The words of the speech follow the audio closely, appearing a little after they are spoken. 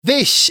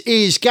This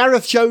is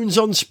Gareth Jones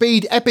on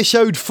Speed,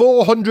 episode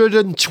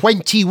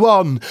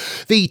 421,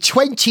 the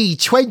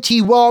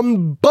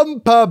 2021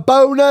 Bumper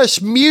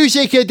Bonus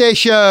Music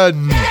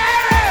Edition.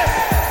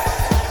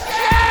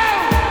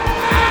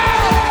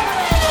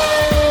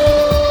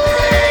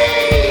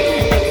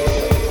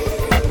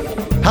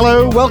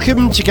 Hello,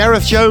 welcome to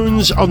Gareth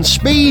Jones on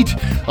Speed.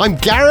 I'm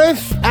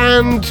Gareth,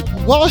 and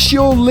whilst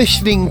you're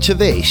listening to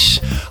this,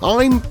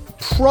 I'm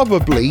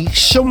probably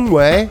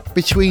somewhere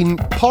between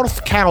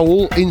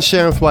Porthcawl in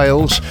South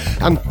Wales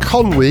and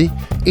Conwy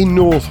in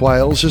North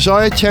Wales as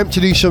I attempt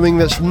to do something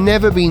that's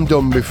never been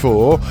done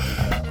before.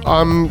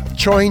 I'm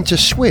trying to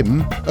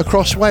swim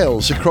across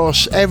Wales,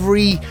 across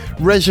every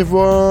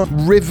reservoir,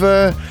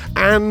 river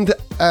and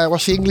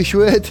what's the English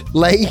word?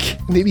 Lake.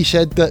 I nearly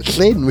said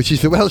llyn, which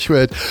is the Welsh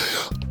word.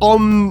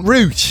 En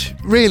route,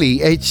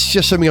 really, it's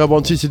just something I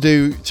wanted to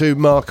do to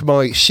mark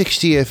my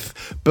 60th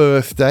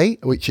birthday,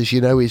 which, as you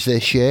know, is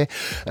this year,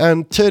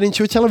 and turn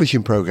into a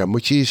television programme,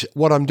 which is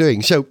what I'm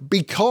doing. So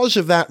because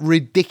of that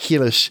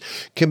ridiculous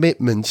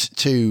commitment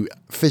to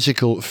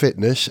physical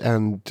fitness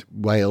and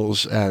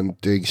Wales and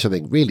doing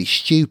something really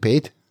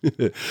stupid,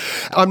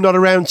 I'm not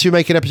around to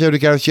make an episode of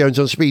Gareth Jones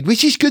on Speed,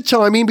 which is good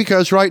timing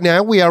because right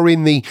now we are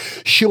in the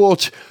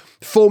short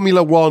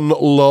Formula One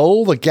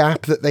lull, the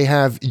gap that they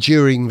have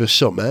during the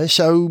summer.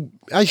 So,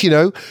 as you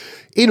know,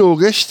 in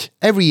August,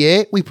 every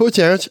year, we put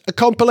out a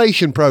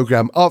compilation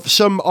programme of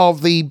some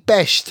of the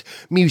best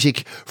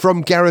music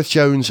from Gareth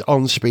Jones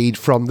on Speed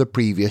from the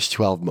previous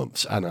 12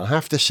 months. And I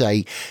have to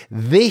say,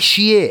 this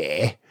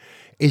year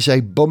is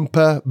a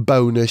bumper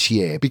bonus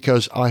year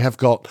because I have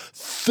got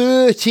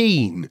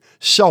 13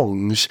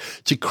 songs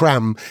to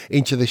cram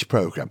into this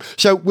programme.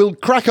 So we'll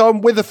crack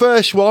on with the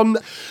first one.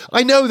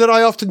 I know that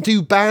I often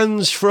do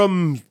bands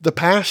from the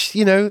past,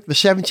 you know, the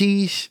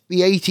 70s, the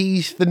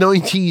 80s, the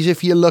 90s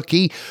if you're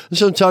lucky, and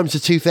sometimes the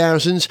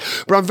 2000s,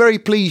 but I'm very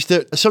pleased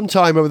that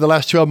sometime over the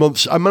last 12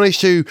 months I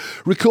managed to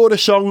record a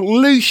song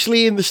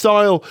loosely in the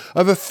style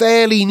of a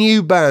fairly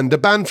new band, a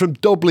band from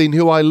Dublin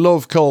who I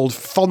love called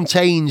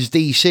Fontaines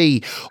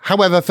DC.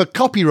 However, for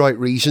copyright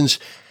reasons,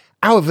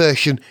 our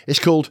version is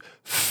called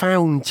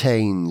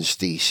Fountains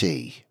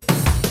DC.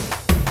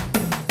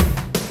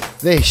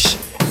 This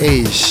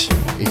is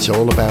It's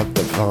All About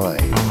the Vibe.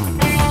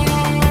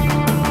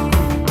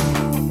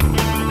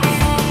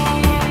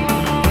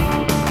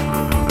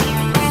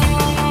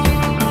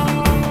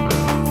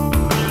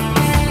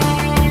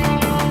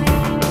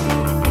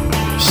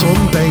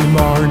 Sunday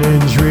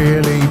morning's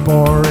really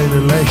boring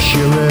unless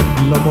you're at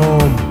Le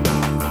Mans,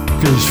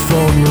 'cause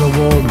Formula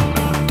One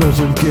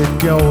doesn't get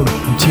going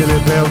until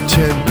about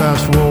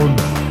 1:10.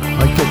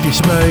 I get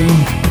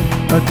dismayed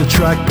at the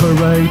track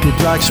parade, the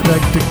drag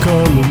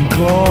spectacle and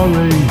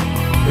glory.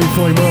 If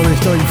I'm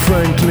honest, I'm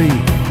frankly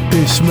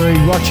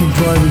dismayed watching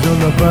drivers on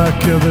the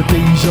back of a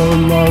diesel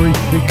lorry.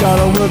 You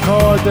gotta work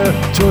harder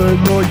to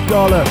earn my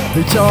dollar.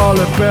 It's all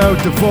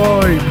about the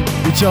vibe.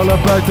 It's all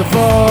about the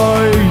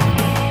vibe.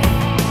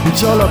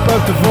 It's all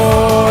about the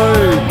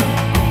vibe.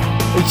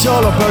 It's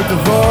all about the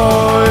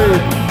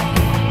vibe.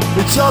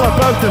 It's all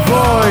about the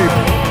vibe.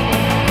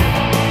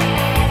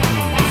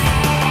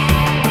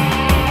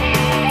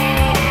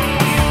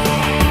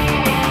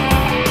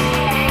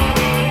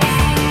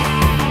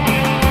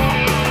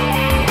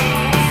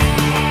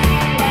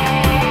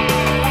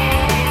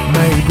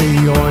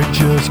 Maybe I'm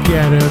just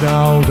getting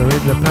older.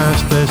 In the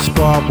past the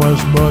sport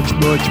was much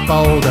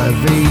bolder.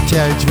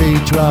 V10s,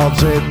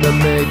 V12s in the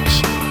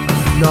mix,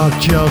 not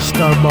just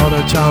a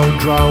monotone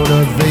drone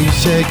of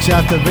V6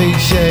 after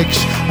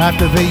V6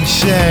 after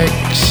V6.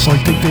 I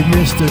think they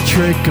missed the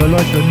trick. I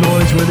like the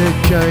noise when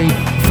it came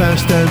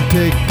fast and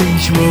thick.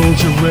 These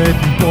rules are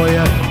written by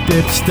a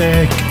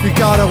dipstick. You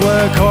gotta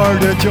work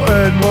harder to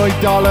earn my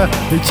dollar.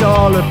 It's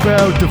all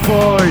about the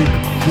vibe.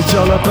 It's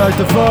all about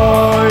the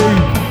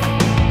vibe.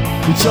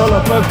 It's all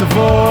about the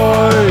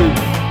vibe.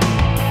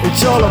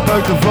 It's all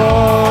about the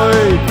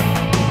vibe.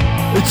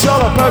 It's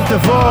all about the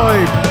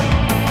vibe.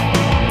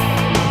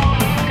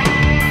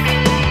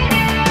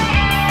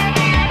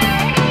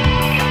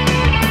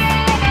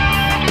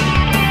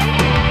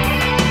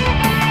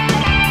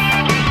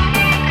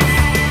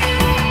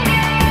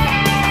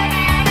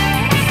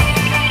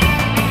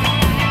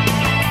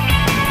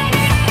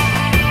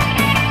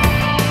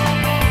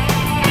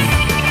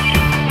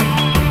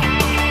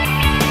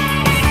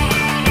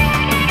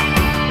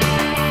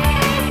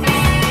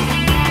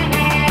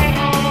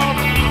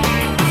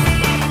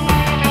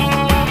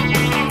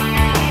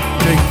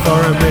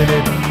 For a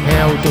minute,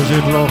 how does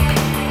it look?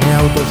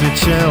 How does it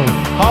sound?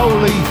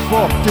 Holy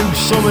fuck, do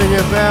something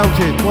about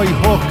it. By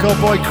hook or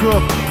by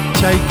crook,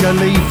 take a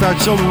leaf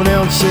out someone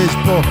else's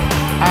book.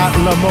 At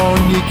Le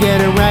Mans you get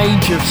a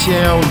range of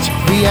sounds.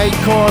 V8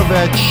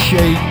 Corvettes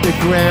shake the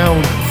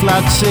ground.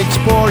 Flat 6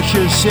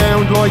 Porsches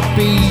sound like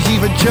bees.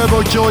 Even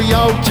turbo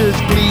Toyotas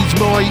please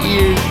my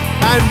ears.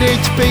 And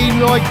it's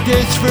been like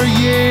this for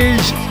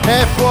years.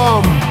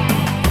 F1,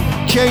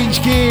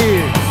 change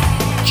gear.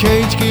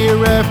 Change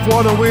gear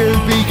F1 or we'll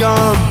be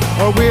gone,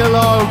 or we'll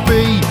all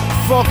be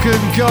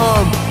fucking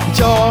gone.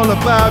 It's all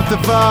about the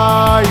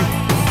vibe.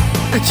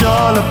 It's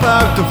all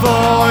about the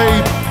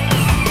vibe.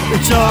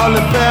 It's all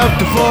about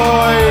the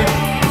vibe.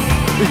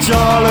 It's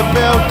all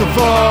about the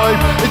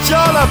vibe. It's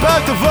all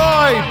about the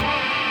vibe.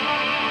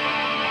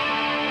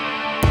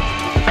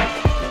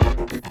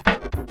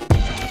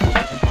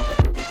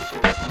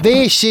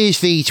 This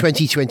is the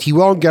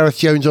 2021 Gareth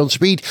Jones on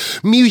Speed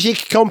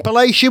music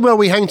compilation where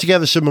we hang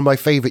together some of my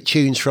favourite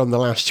tunes from the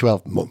last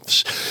 12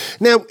 months.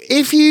 Now,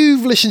 if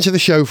you've listened to the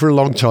show for a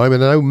long time,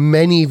 and I know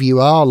many of you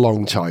are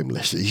long-time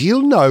listeners,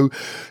 you'll know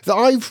that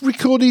I've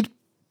recorded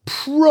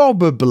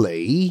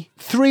probably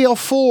 3 or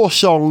 4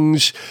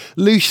 songs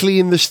loosely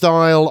in the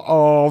style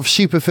of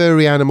Super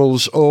Furry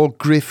Animals or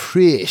Griff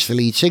Rhys, the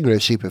lead singer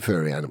of Super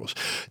Furry Animals.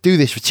 Do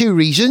this for 2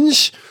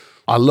 reasons.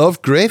 I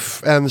love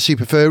Griff and the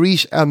Super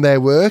Furries and their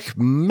work.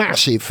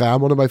 Massive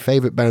fan, one of my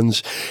favourite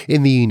bands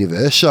in the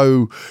universe.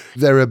 So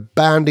they're a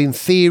band in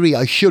theory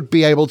I should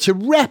be able to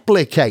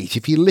replicate.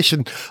 If you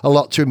listen a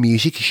lot to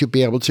music, you should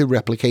be able to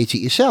replicate it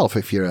yourself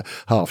if you're a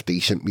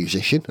half-decent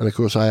musician. And of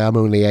course, I am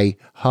only a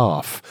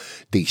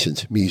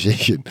half-decent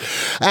musician.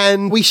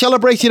 And we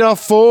celebrated our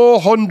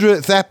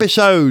 400th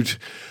episode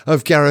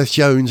of Gareth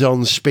Jones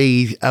on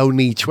Speed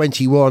only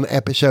 21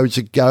 episodes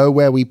ago,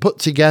 where we put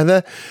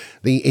together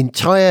the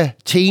entire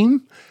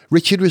team.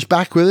 Richard was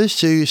back with us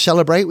to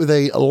celebrate with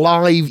a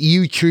live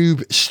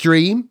YouTube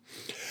stream.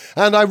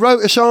 And I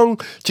wrote a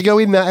song to go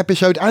in that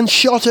episode and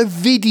shot a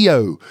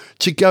video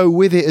to go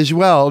with it as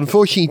well.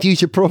 Unfortunately, due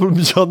to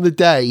problems on the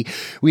day,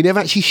 we never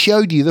actually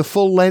showed you the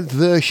full-length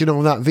version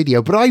of that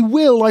video. But I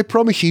will, I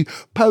promise you,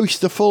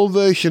 post the full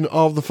version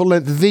of the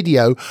full-length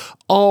video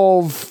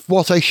of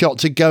what I shot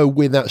to go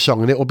with that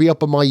song. And it will be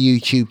up on my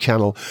YouTube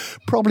channel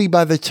probably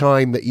by the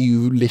time that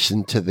you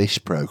listen to this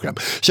programme.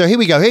 So here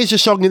we go. Here's a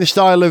song in the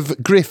style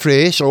of Griff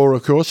Rhys, or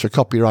of course, for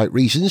copyright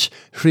reasons,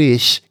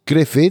 Rhys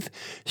Griffith.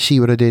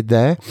 See what I did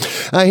there?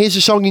 Here's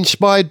a song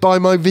inspired by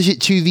my visit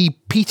to the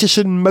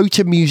Peterson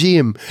Motor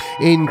Museum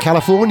in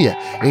California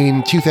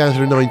in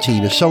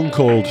 2019, a song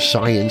called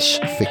Science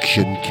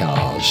Fiction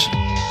Cars.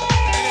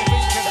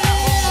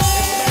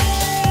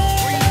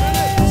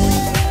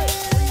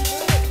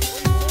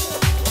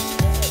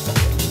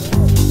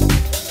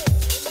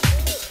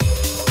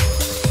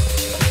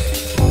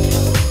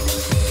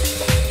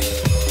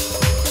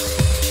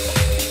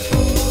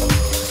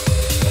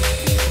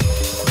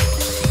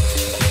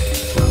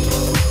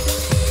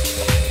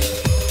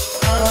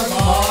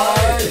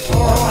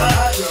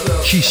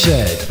 She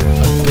said, I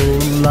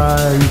don't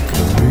like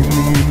a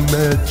mini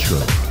metro,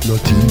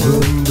 not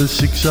even the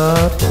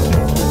 6R.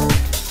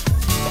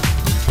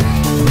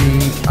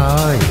 Me,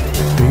 I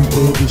aim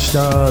for the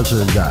stars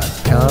and that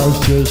car's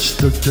just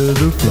stuck to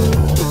the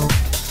floor.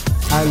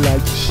 I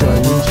like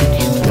science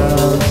fiction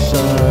cars,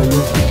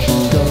 science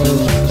fiction cars,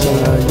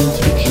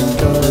 science fiction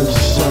cars,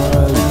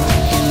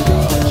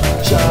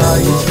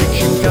 science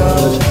fiction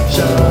cars,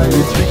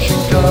 science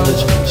fiction cars,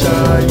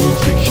 science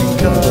fiction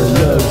cars,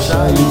 love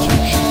science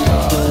fiction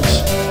cars.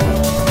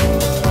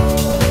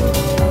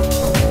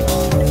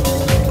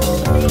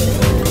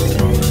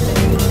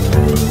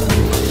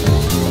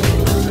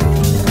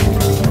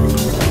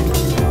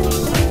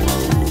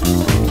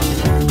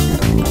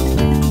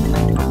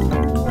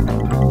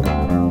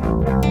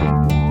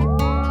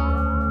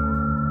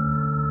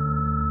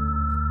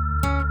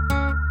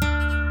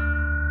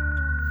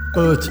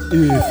 But if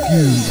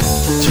you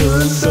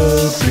turned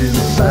up in a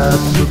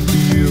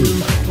Batmobile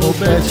or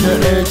better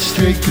Ed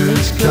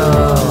Straker's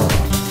car,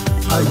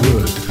 I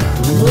would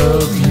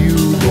love you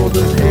more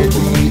than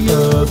any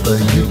other.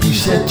 You'd be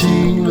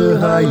setting the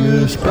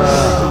highest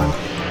bar.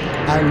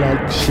 I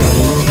like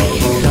science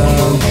fiction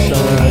cars,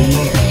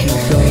 science fiction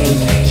cars,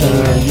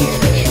 science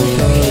fiction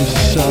cars,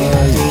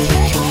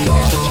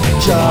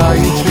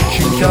 science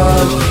fiction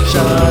cars,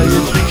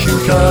 science fiction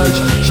cars,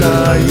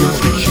 science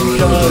fiction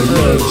cars,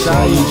 love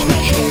science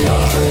fiction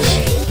cars.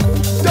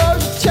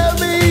 Don't tell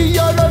me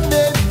you're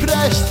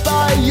unimpressed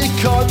by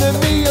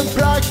economy and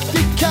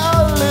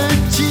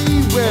practicality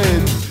when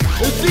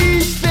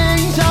these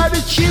things are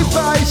achieved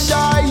by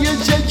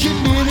science,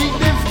 engineering,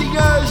 lifting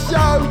us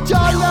out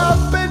on our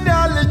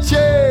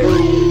banality.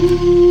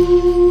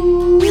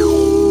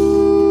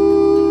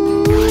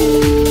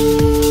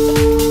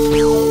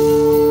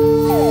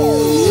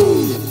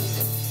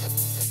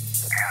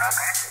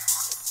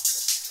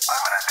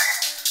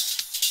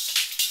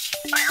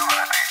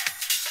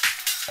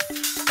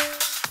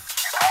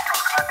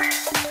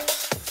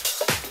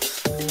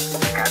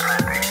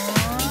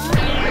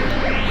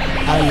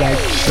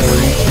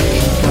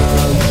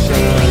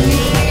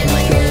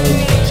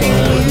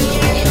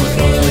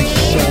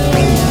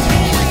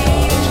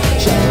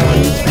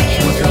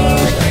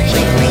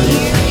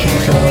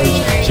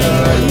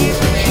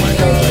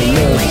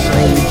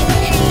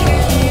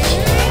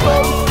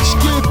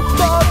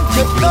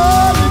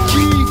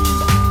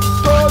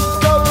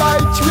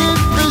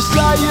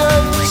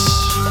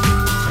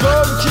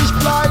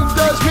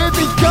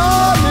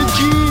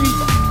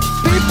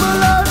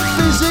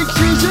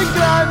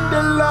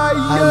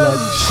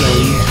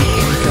 Science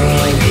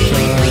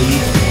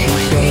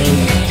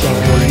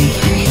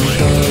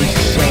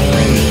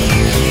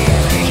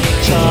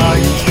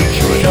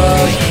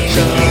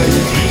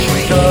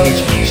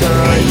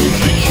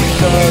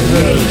cars, I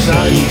love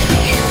science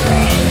fiction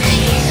cars.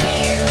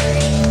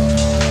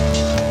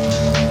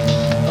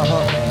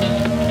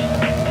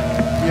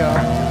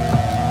 Yeah.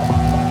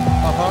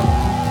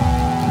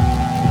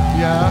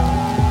 Yeah.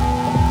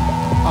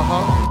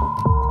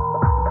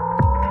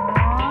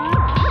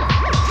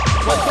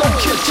 Why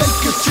don't you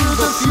take us to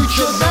the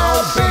future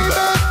now,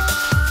 baby?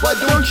 Why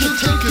don't you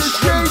take us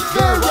straight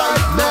there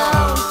right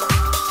now?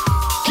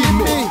 Give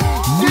me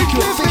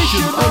nuclear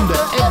fission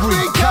under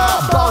every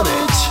car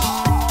bonnet.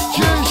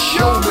 Just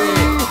show me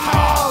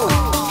how.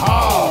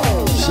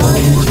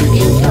 Science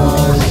fiction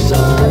cars,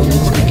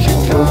 science fiction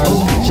cars,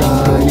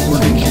 science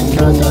fiction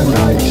cars. I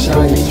like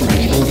science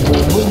fiction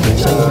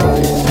cars,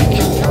 science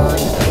fiction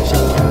cars,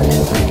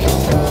 science fiction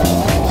cars.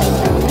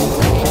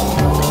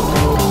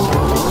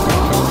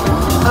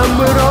 And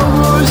we're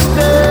almost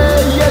there,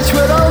 yes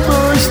we're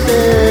almost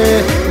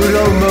there. We're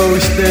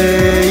almost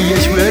there,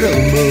 yes we're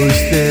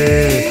almost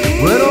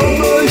there. We're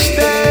almost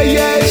there,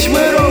 yes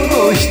we're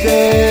almost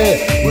there.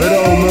 We're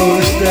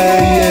almost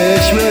there,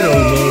 yes we're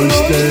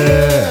almost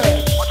there.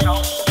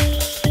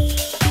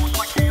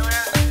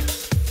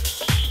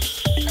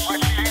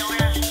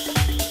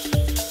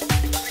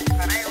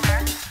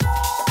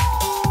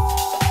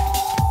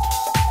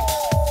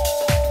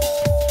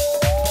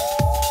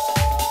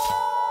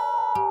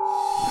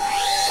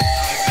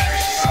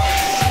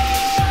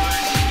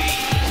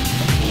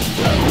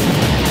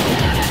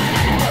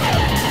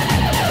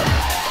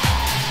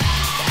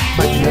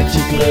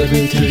 Magnetic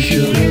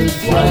levitation and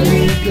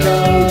flying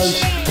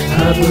cars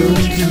haven't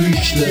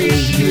reached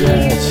us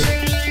yet.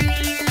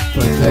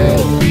 But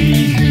they'll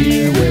be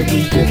here when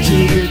we get to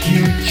the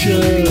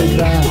future,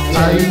 that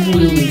I'm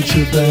willing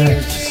to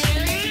bet.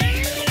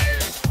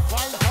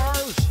 Flying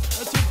cars?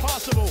 That's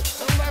impossible.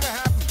 It'll never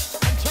happen.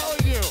 I'm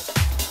telling you.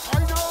 I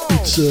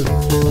know. It's a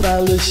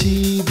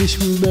fallacy, this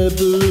will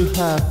never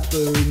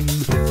happen.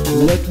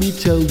 Let me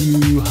tell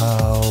you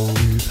how.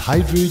 With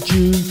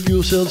hydrogen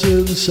fuel cells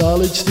and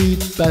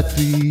solid-state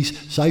batteries,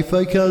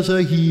 sci-fi cars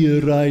are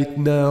here right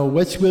now.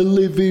 What we're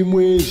living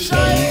with.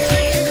 Science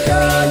fiction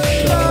cars,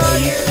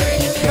 science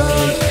fiction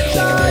cars,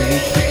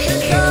 science fiction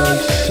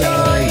cars,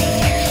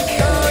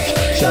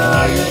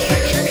 science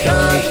fiction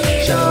cars,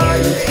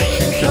 science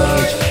fiction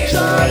cars,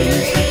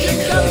 science fiction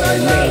cars. I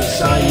love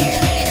science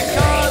fiction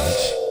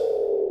cars.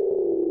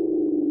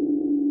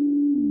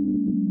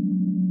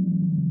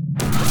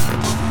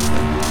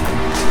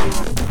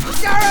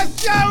 Gareth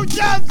Jones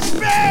on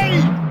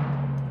speed!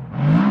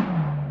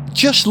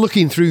 Just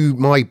looking through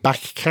my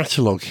back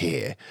catalogue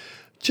here,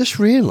 just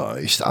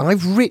realised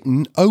I've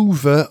written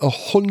over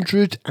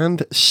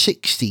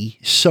 160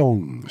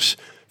 songs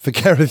for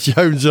Gareth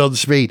Jones on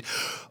Speed,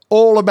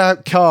 all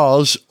about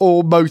cars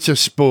or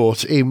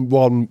motorsport in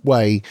one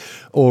way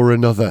or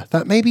another.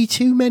 That may be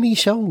too many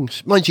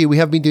songs. Mind you, we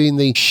have been doing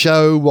the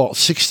show,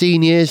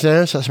 16 years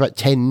now, so that's about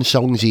 10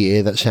 songs a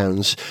year. That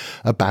sounds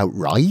about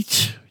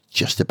right.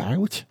 Just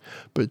about.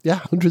 But yeah,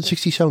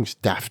 160 songs.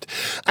 Daft.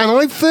 And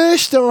I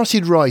first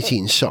started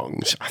writing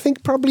songs, I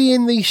think probably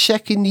in the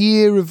second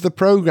year of the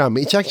programme.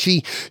 It's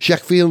actually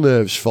Jacques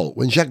Villeneuve's fault.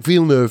 When Jacques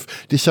Villeneuve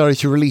decided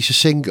to release a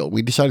single,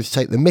 we decided to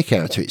take the mick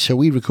out of it. So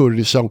we recorded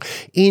a song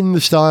in the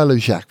style of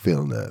Jacques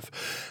Villeneuve.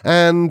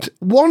 And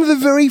one of the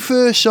very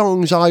first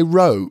songs I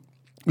wrote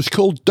was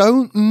called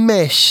Don't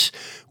Mess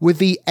with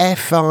the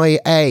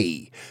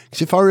FIA.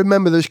 Because if I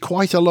remember, there's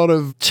quite a lot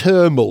of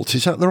tumult,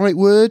 is that the right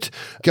word,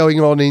 going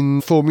on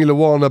in Formula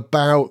One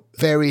about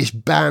various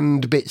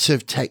banned bits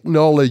of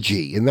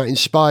technology, and that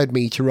inspired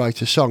me to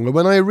write a song. And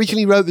when I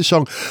originally wrote the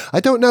song, I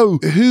don't know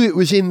who it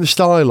was in the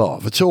style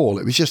of at all.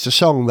 It was just a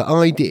song that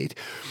I did.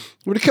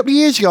 But a couple of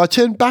years ago, I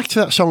turned back to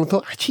that song and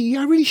thought, actually,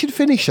 I really should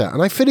finish that.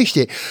 And I finished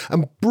it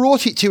and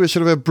brought it to a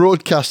sort of a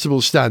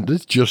broadcastable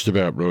standard, just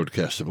about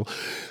broadcastable,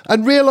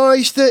 and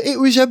realised that it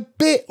was a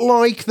bit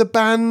like the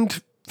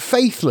band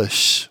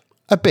Faithless.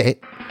 A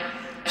bit.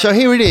 So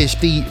here it is,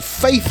 the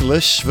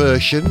Faithless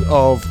version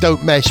of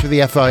Don't Mess with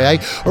the FIA,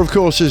 or of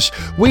course, as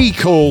we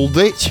called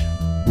it,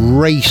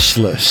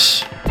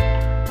 Raceless.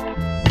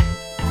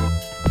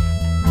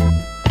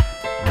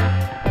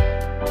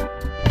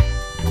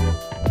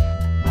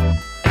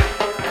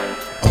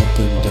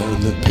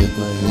 The pit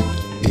lane,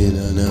 in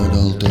and out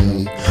all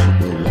day.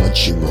 We're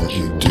watching what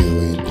you're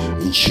doing,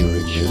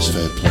 ensuring here's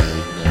fair play.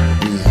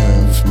 We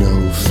have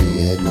no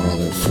fear, not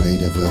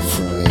afraid of a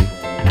fray.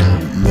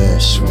 Don't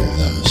mess with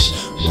us,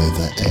 with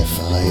the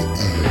FIA.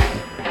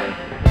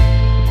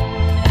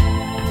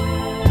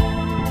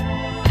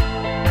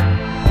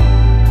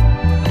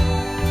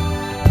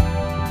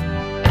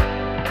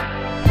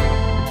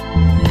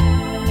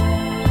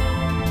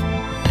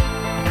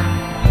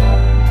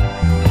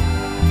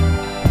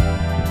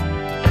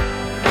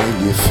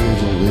 You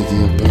fiddle with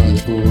your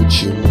blackboard,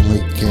 you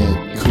might get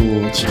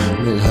caught.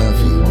 We'll have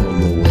you on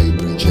the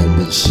weighbridge and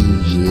we'll see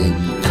you in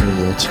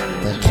court.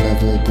 That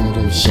clever bit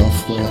of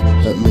software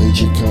that made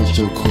your car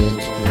so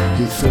quick.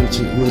 You thought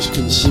it was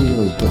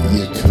concealed, but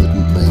you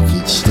couldn't make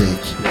it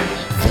stick.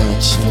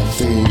 That's the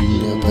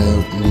thing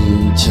about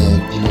new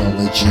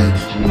technology,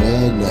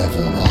 we're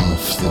never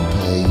off the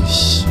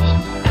pace.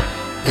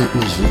 It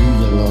was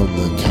legal on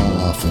the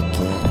car for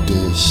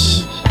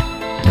practice,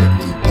 but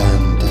we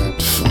banned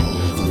it for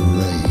the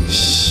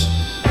race.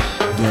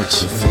 That's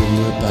the thing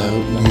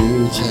about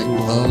new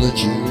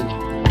technology,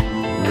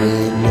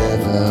 we're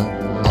never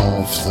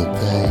off the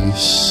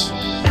pace.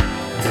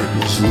 It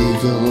was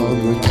legal on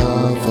the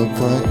car for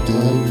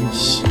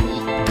practice,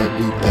 but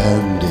we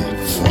banned it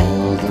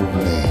for the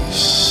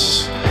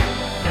race.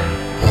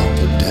 Up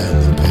and down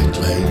the pit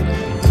lane,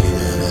 in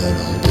and out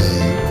all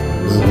day,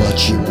 we're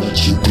watching what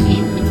you do,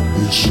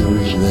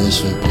 ensuring there's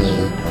fair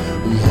play.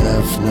 We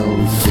have no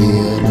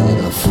fear, not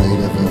afraid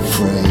of a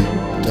fray.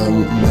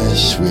 Don't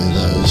mess with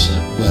us,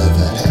 we're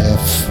the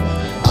FIA.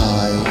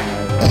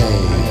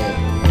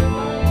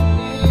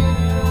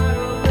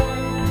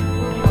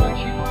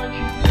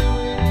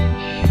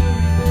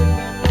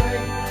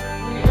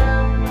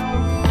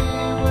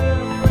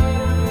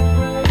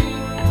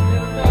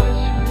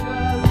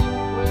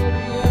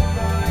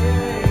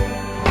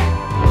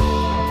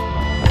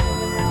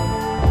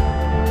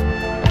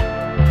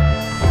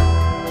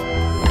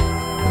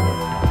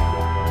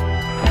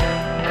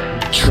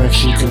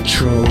 Traction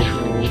control,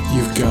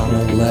 you've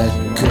gotta let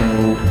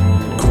go.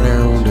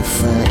 Ground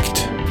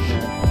effect,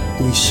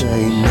 we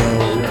say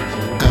no.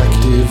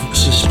 Active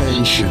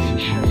suspension,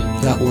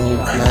 that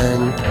won't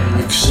hang.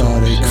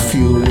 Exotic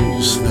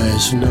fuels,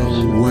 there's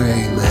no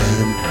way,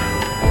 man.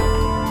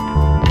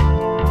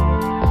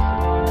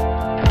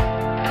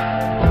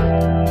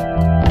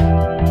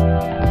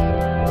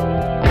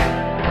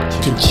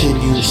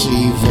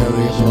 Continuously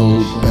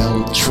variable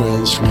belt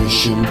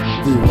transmission,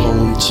 we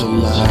won't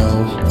allow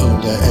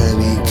under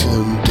any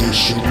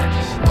condition.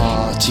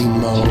 Party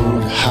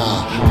mode,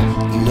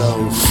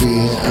 no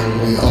fear, and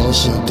we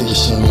also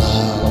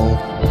disallow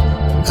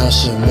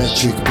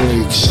asymmetric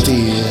brake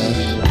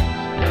steer.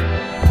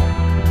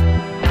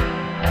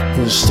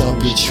 We'll stop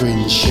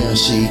between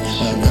chassis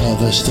and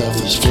other stuff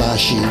that's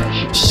flashy.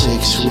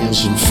 6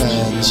 wheels and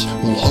fans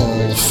will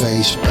all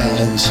face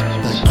bans.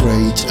 That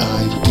great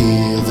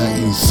idea that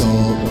you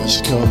thought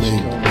was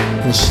coming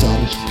will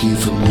stop you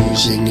from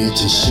using it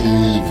as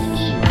soon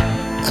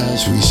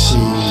as we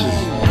see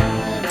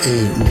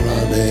it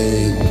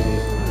running.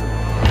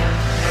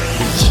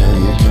 We tear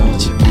your car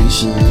to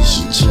pieces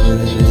and turn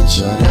it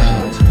inside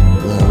out.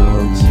 We're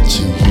on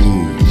to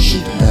you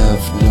should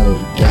have no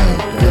doubt.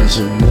 There's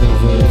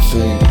another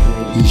thing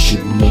you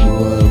should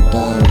know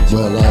about.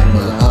 Well, I'm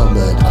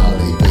Muhammad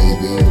Ali,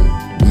 baby.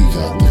 We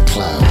got the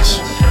clout.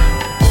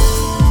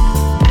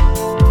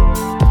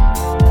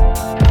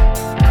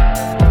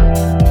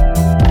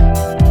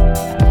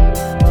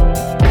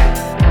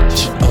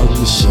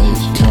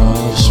 Unsafe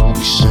cars,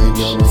 we say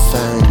no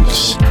thanks.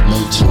 No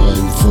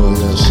time for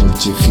your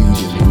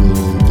subterfuge and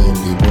rule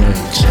bending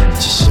brakes.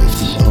 To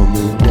safety on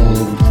the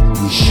road,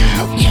 we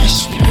shout yes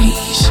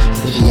please.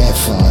 With the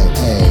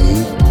FIA,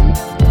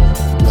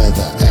 where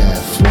the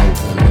airflow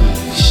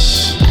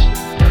police.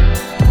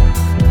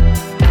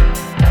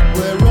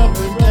 We're up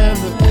and down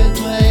the pit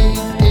lane,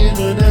 in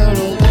and out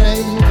all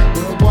day.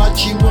 We're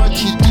watching what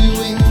you're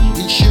doing,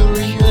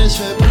 ensuring there's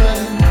fair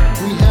play.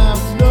 We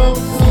have no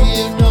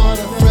fear, not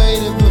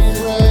afraid of the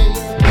fray.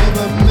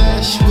 Never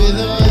mess with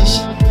us,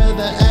 we're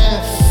the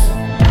FIA.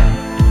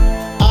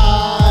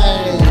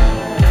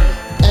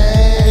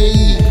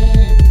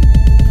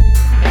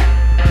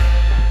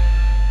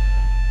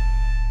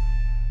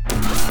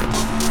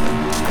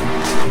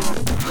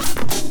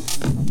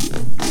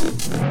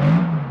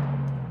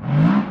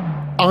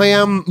 I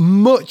am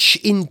much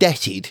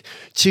indebted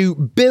to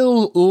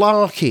Bill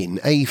Larkin,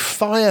 a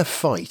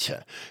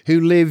firefighter who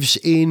lives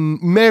in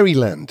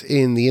Maryland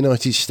in the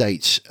United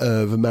States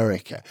of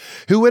America,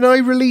 who, when I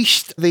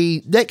released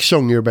the next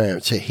song you're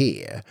about to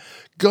hear,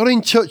 got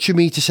in touch with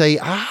me to say,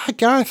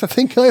 Gareth, I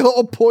think I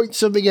ought to point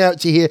something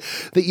out to here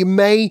that you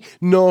may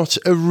not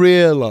have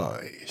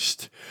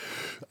realised.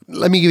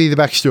 Let me give you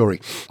the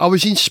backstory. I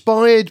was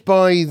inspired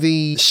by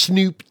the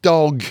Snoop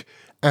Dogg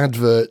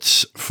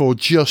adverts for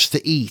Just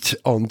to Eat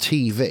on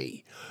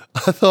TV.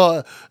 I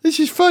thought, this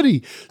is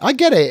funny. I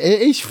get it.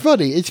 It's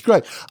funny. It's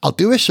great. I'll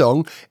do a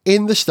song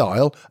in the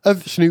style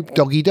of Snoop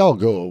Doggy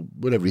Dogg, or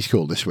whatever he's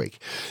called this week.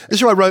 And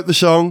so I wrote the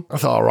song. I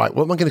thought, all right,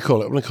 what am I going to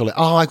call it?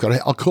 Oh, I've got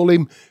it. I'll call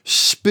him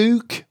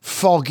Spook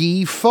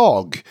Foggy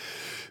Fog.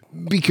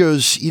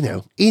 Because, you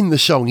know, in the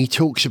song, he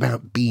talks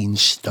about being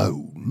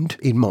stoned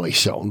in my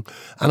song.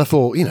 And I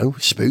thought, you know,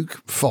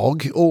 spook,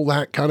 fog, all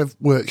that kind of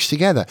works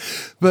together.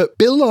 But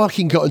Bill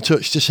Larkin got in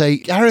touch to say,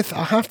 Gareth,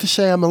 I have to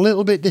say I'm a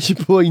little bit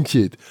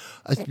disappointed.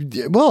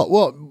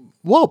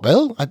 What,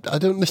 Bill? I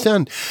don't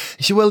understand.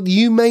 He said, well,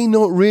 you may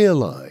not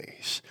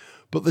realise,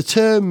 but the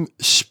term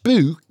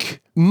spook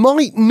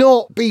might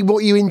not be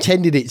what you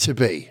intended it to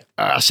be.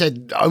 I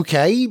said,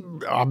 okay,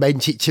 I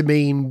meant it to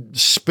mean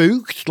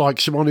spooked,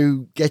 like someone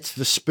who gets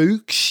the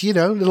spooks, you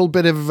know, a little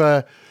bit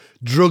of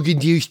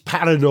drug-induced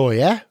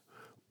paranoia.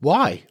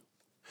 Why?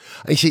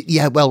 And he said,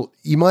 yeah, well,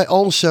 you might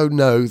also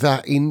know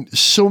that in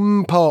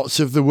some parts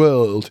of the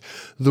world,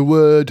 the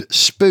word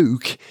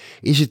spook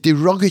is a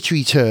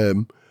derogatory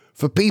term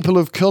for people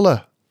of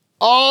colour.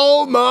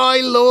 Oh, my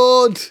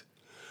Lord!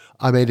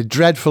 I made a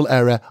dreadful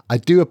error. I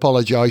do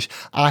apologise.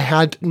 I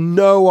had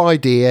no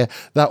idea.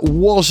 That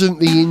wasn't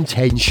the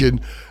intention.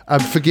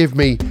 Forgive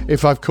me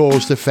if I've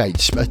caused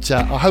offence, but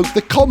I hope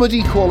the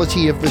comedy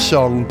quality of the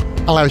song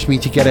allows me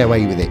to get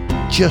away with it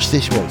just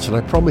this once, and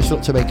I promise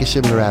not to make a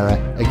similar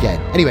error again.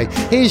 Anyway,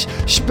 here's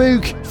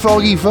Spook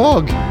Foggy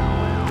Fog.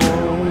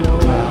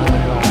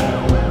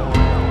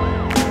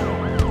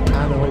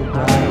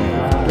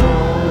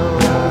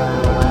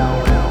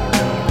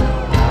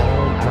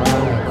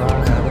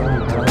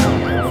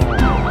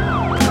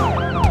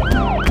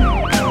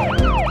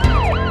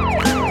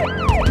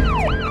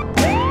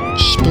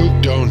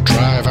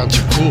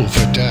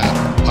 For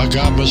that, I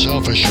got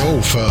myself a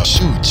chauffeur,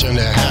 suits and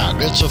a hat.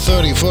 It's a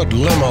 30-foot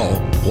limo.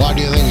 Why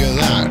do you think of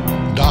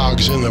that?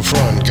 Dogs in the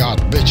front, got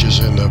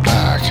bitches in the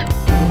back.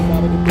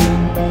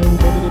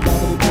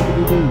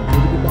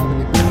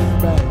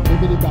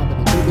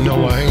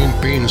 No, I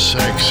ain't being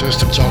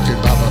sexist, I'm talking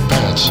about my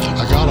pets.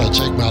 I gotta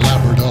take my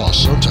Labrador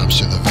sometimes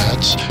to the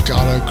vets.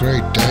 Got a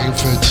Great Dane,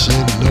 fits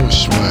in no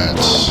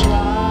sweats.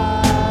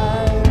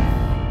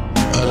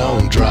 I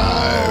don't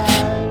drive.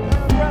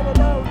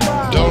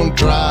 Don't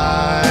drive.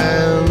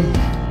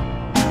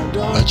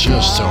 I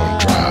just don't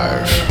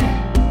drive.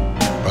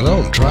 I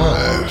don't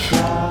drive.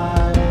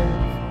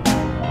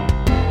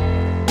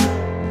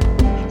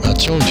 I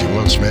told you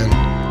once, man,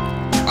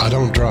 I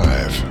don't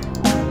drive.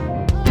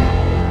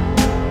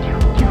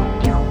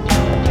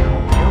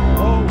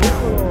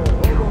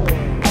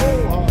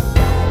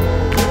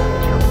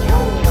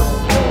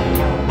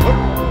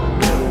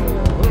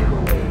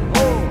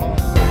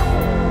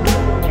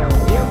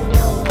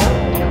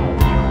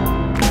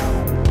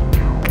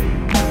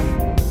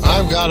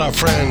 Got a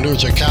friend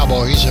who's a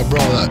cowboy, he's a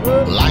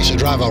brother, likes to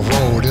drive off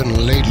road,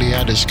 and lately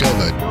I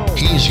discovered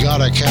he's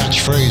got a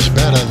catchphrase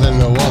better than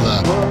no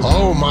other.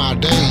 Oh my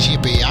days,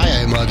 yippee, I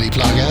am a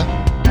plugger.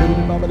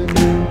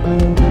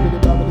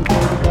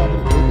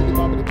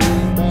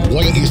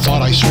 Wait, you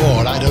thought I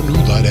swore? I don't do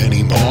that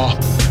anymore.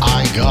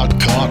 I got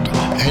caught,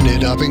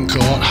 ended up in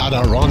court, had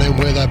a run-in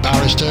with a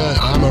barrister.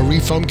 I'm a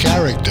reformed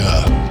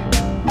character.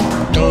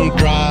 Don't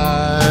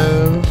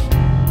drive.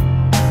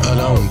 I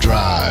don't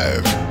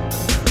drive.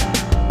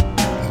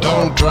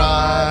 Don't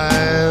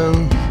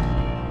drive.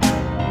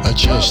 I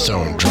just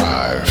don't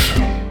drive.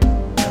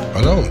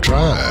 I don't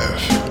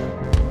drive.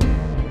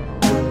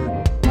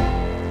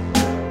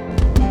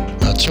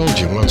 I told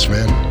you once,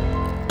 man,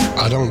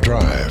 I don't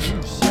drive.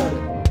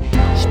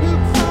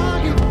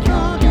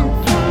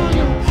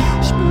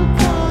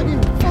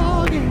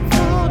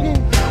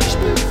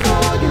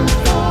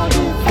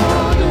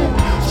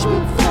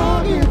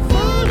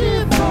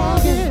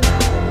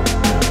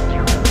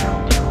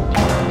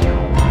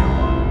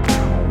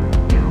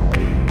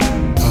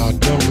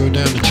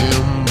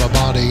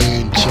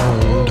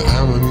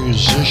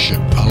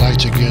 I like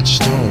to get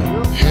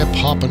stoned. Hip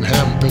hop and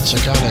hemp, it's a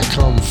kind of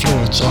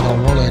confluence. I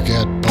don't wanna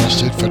get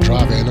busted for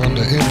driving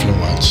under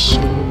influence.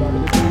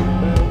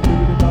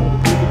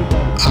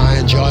 I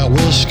enjoy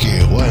whiskey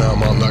when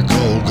I'm on the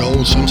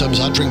go. Sometimes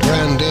I drink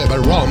brandy,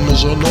 but rum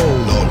is a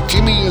no-no.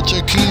 Give me a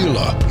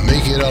tequila,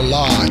 make it a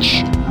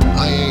large.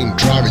 I ain't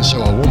driving,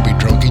 so I won't be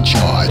drunk in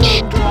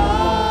charge.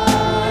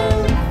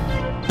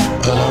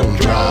 I don't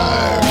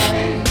drive.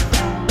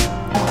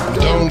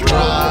 Don't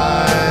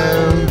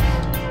drive.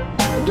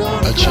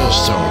 I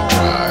just don't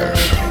drive.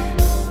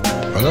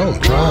 I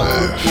don't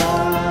drive.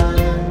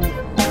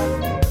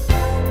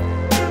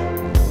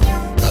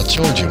 I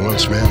told you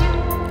once, man,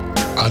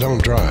 I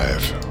don't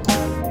drive.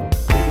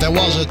 There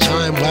was a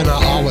time when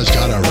I always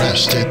got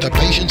arrested. The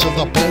patience of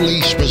the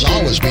police was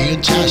always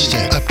being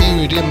tested. A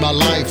period in my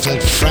life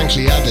that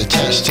frankly I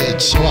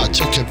detested. So I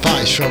took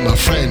advice from a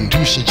friend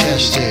who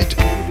suggested,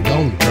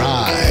 don't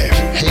drive.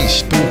 Hey,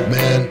 spook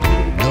man,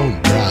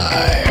 don't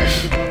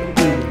drive.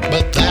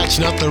 But that's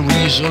not the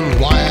reason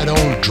why I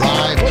don't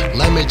drive.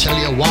 Let me tell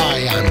you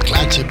why I'm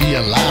glad to be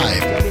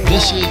alive.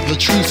 This is the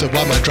truth of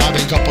why my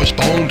driving got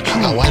postponed.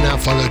 I went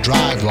out for a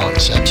drive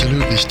once,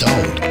 absolutely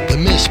stoned. The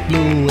mist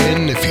blew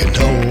in, if you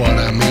know what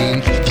I mean.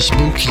 The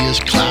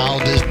spookiest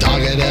cloud this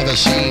dog had ever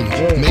seen.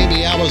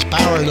 Maybe I was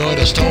paranoid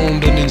or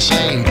stoned and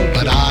insane,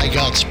 but I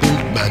got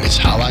spooked, man, it's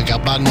how I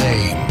got my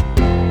name.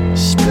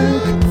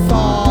 Spook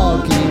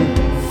Foggy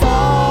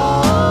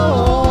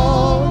Fog.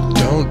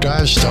 Don't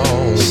drive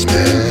stoned,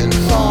 man.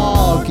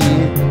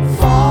 Foggy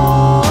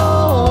Fog.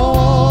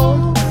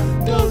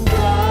 Don't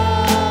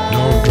drive.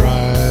 Don't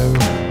drive.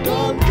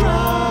 Don't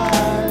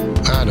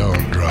drive. I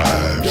don't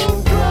drive.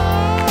 Don't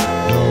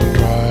drive. Don't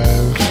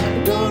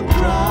drive. Don't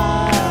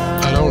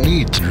drive. I don't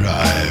need to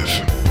drive.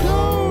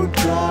 Don't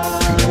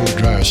drive. Don't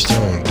drive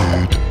stoned,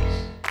 dude.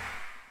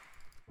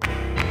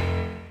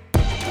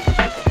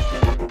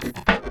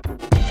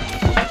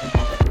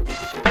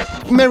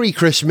 Merry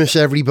Christmas,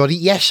 everybody.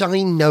 Yes,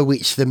 I know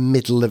it's the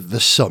middle of the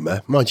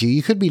summer. Mind you,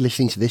 you could be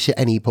listening to this at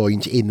any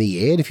point in the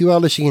year. And if you are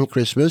listening at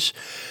Christmas,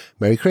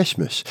 Merry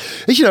Christmas.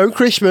 As you know,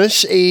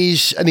 Christmas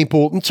is an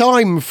important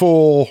time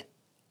for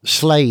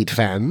Slade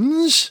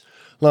fans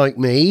like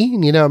me,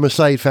 and you know I'm a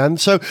Slade fan,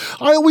 so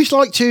I always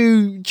like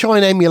to try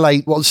and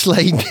emulate what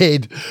Slade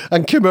did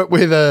and come up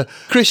with a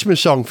Christmas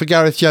song for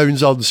Gareth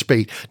Jones on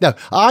Speed. Now,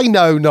 I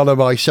know none of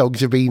my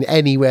songs have been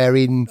anywhere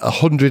in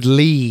 100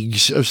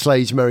 leagues of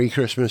Slade's Merry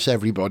Christmas,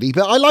 Everybody,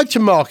 but I like to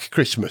mark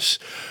Christmas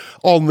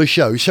on the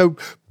show, so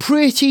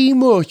pretty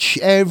much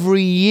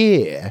every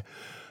year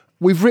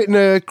we've written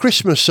a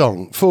Christmas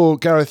song for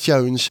Gareth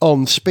Jones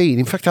on Speed.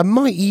 In fact, I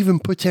might even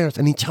put out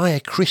an entire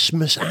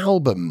Christmas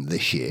album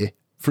this year.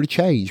 For a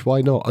change,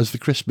 why not, as the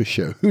Christmas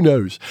show? Who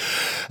knows?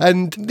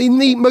 And in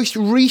the most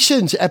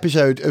recent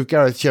episode of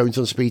Gareth Jones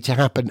on Speed to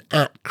happen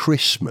at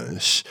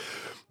Christmas,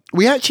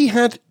 we actually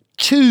had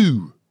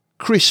 2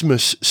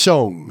 Christmas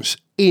songs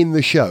in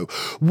the show.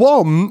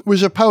 One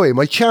was a poem.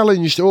 I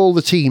challenged all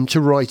the team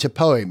to write a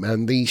poem,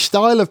 and the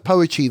style of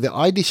poetry that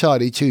I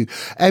decided to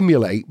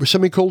emulate was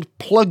something called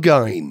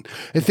plugine,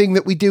 a thing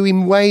that we do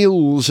in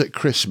Wales at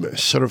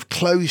Christmas, sort of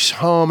close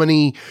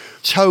harmony,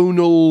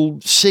 tonal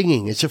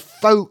singing. It's a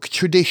folk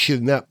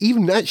tradition that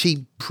even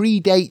actually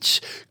predates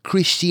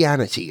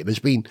Christianity and has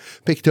been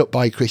picked up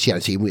by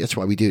Christianity, and that's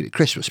why we do it at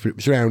Christmas, but it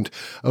was around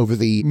over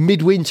the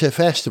Midwinter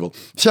Festival.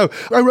 So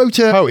I wrote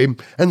a poem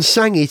and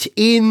sang it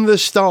in the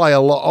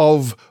style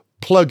of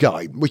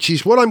plugine, which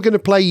is what I'm going to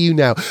play you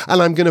now,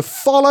 and I'm going to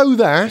follow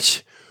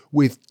that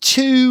with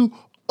 2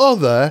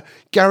 other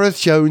Gareth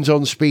Jones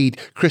on Speed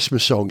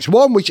Christmas songs.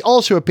 One which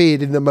also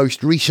appeared in the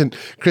most recent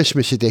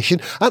Christmas edition,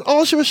 and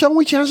also a song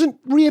which hasn't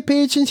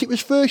reappeared since it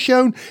was first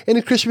shown in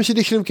a Christmas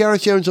edition of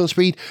Gareth Jones on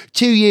Speed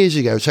 2 years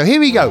ago. So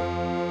here we go.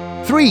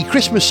 3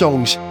 Christmas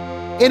songs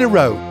in a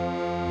row.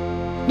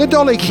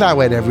 Nadolig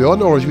Llawen,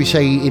 everyone, or as we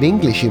say in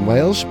English in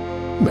Wales,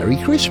 Merry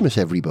Christmas,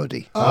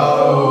 everybody.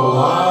 Oh,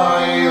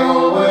 I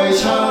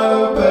always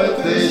hope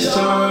at this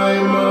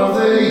time of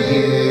the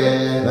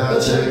year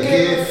that a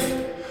gift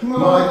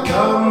might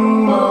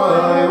come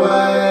my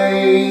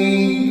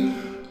way,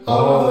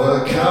 of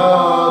a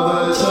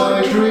car that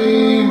I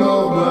dream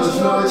of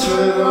most nights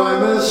when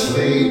I'm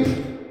asleep,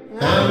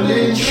 and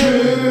in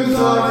truth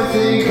I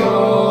think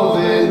of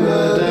in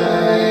the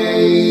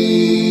day.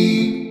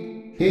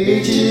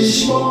 It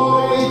is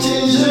small, it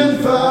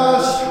isn't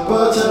fast,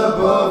 but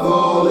above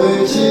all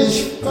it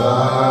is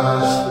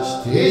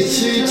fast.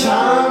 It's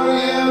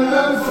Italian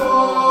and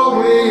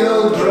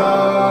 4-wheel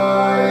drive.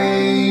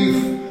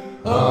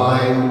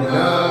 I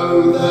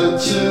know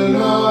that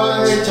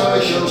tonight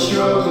I shall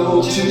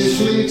struggle to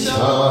sleep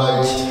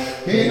tight,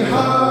 in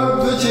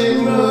hope that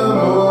in the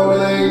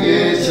morning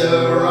it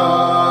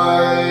arrives.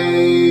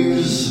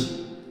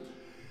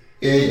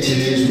 It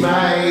is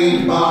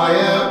made by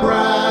a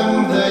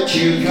brand that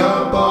you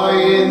can't buy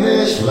in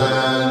this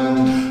land,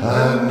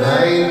 a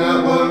name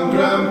that won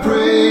Grand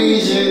Prix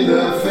in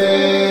the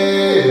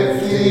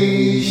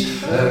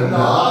 50s, and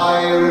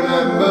I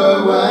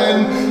remember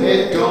when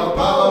it got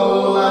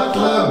pole at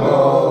Le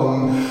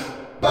Mans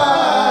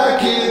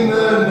back in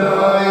the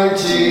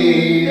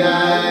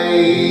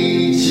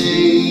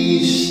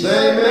 1980s.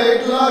 They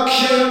made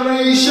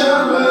luxury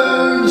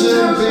saloons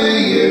and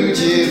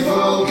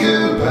beautiful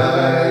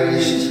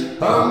coupes,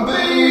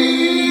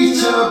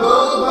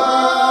 unbeatable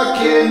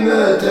back in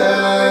the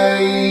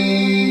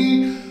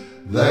day.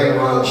 They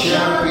won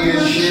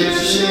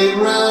championships in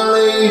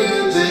rally.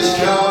 This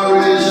car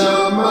is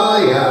up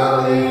my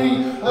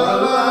alley, a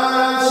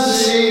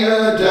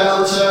Lancia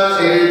Delta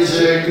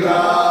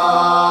Integrale.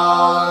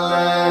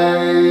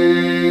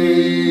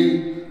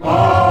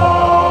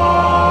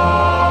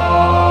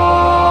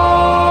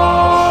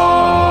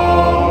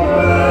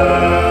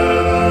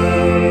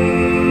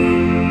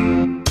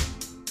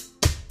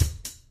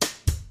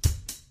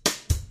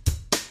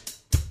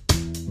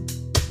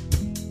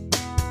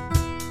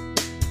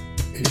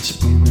 It's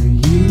been a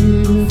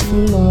year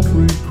full of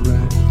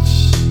regrets,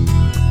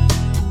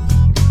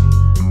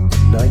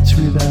 nights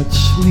without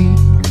sleep,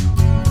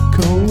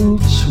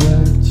 cold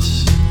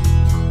sweats,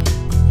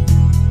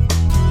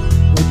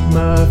 but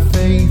my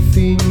faith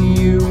in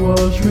you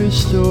was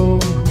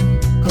restored.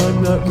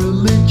 I'm not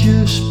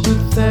religious, but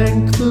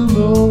thank the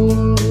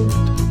Lord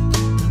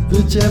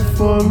that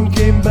F1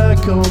 came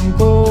back on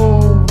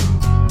board.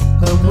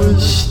 I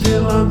was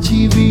still on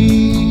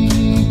TV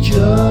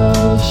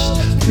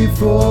just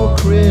before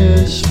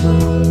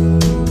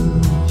Christmas.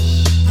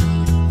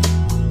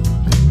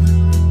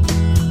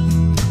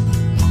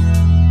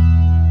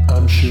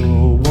 I'm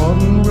sure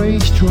one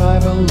race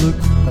driver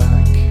looked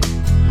back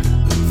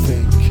and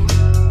think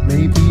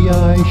maybe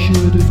I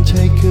should have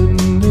taken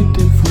a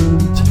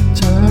different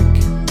tack.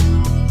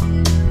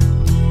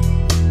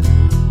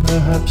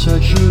 Perhaps I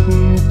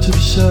shouldn't have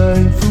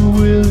signed for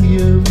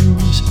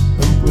Williams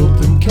and brought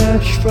them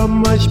cash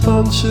from my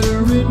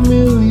sponsor in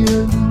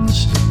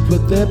millions.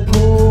 But their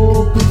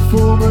poor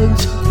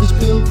performance has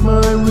built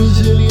my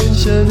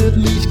resilience, and at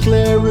least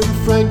Claire and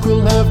Frank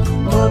will have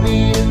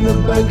money in the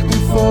bank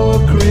before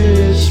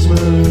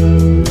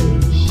Christmas.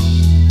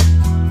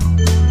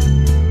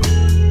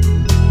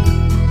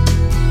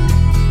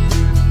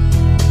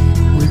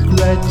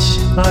 Regrets,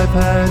 I've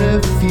had a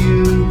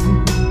few,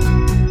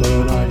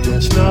 but I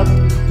guess not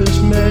as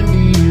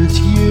many as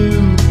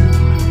you.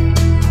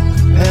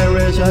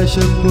 I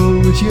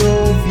suppose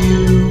your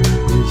view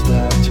is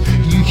that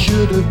you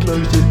should have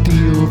closed the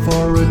deal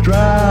for a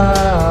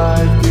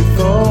drive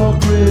before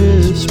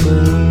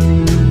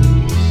Christmas.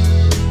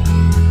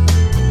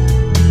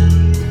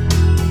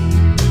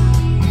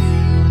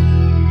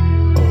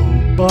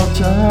 Oh,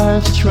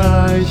 Bottas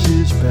tries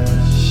his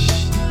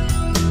best,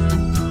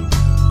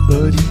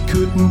 but he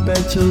couldn't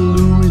better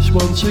Lewis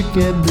once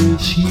again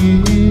this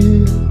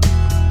year.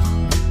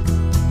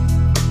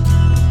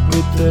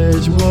 But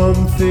there's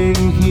one thing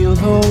he'll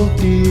hold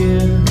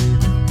dear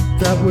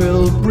that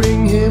will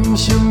bring him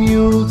some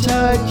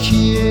Yuletide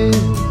cheer.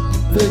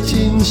 That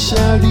in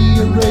Saudi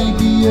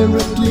Arabia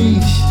at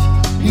least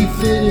he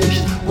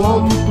finished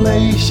one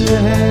place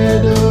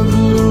ahead of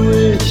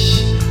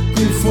Lewis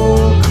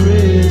before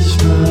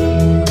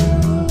Christmas.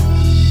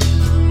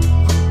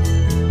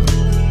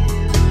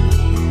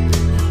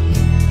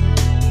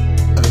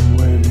 And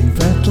when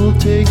Vettel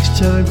takes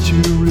time to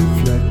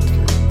reflect,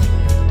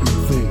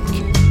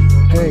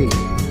 hey,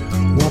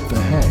 what the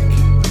heck?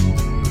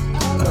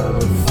 I'm a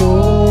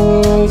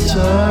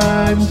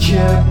four-time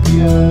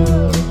champion,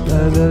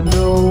 and I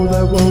know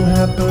that won't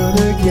happen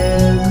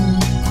again.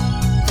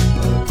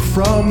 But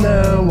from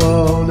now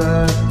on,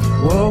 I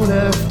won't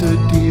have to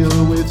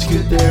deal with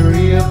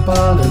Scuderia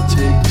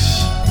politics.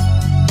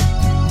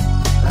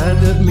 And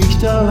at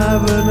least I'll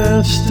have an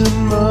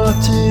Aston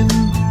Martin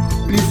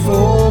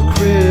before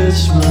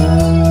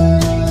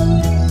Christmas.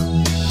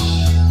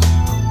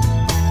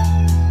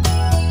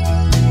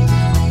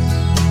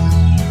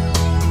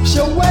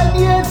 So when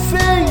you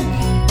think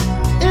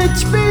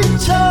it's been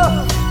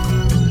tough,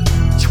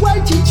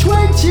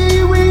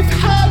 2020 we've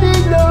had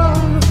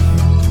enough.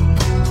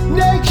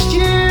 Next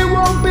year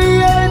won't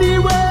be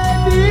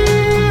anywhere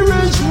near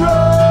as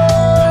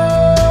rough.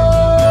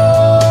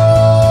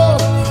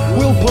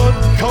 We'll put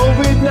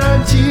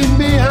COVID-19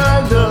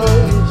 behind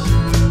us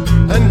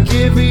and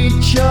give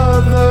each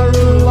other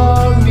a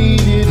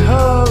long-needed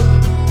hug.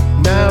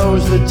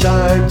 Now's the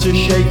time to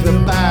shake the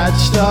bad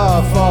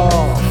stuff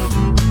off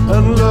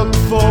and look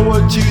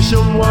forward to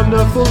some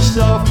wonderful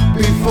stuff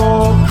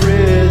before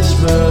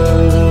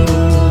Christmas.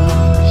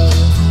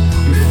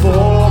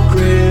 Before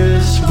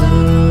Christmas.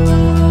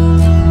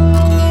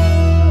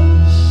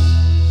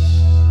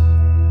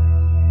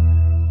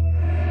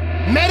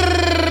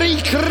 Merry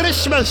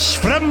Christmas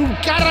from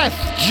Gareth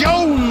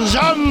Jones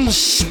on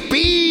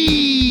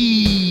Speed.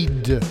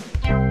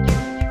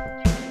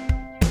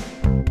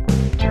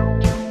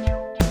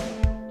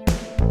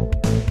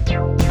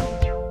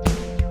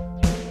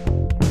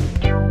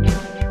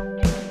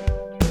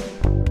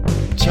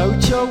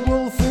 Toto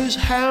Wolff is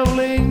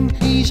howling,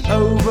 he's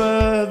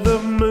over the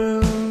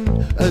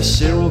moon. A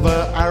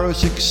silver arrow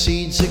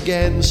succeeds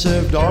again,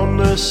 served on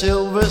a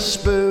silver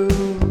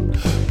spoon.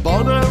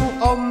 Bono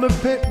on the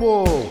pit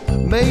wall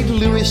made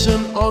Lewis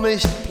an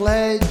honest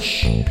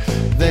pledge.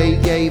 They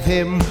gave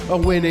him a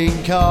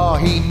winning car,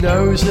 he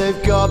knows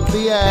they've got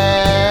the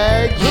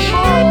edge. The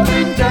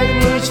morning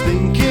Daimler's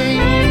thinking,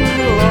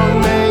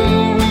 long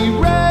may we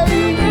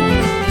reign.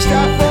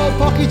 Staff all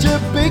pocket a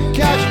big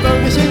cash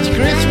bonus, it's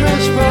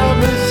Christmas for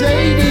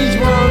Mercedes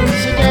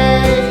once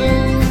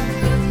again.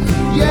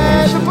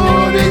 Yeah, the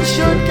board in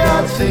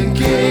Stuttgart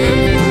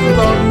thinking,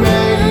 long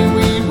may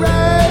we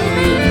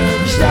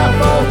reign. Staff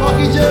all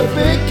pocket a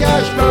big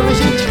cash bonus,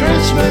 it's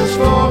Christmas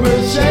for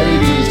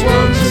Mercedes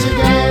once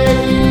again.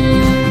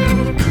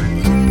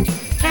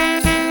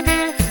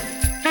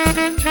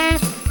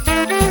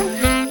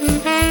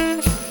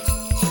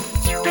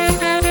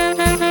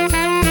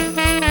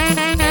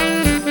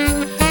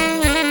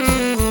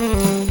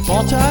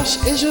 Bottas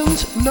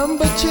isn't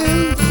number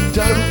 2,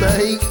 don't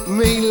make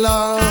me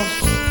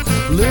laugh.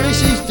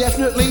 Lewis is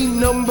definitely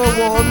number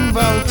 1,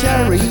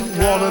 Valtteri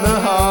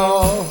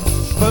 1.5.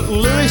 But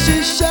Lewis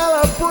is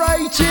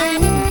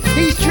celebrating,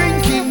 he's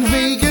drinking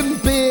vegan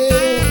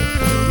beer.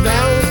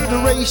 Now the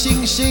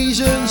racing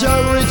season's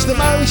over, it's the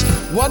most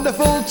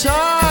wonderful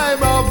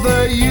time of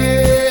the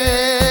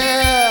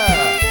year.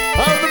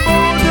 Oh, the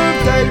board of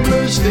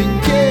Daimler's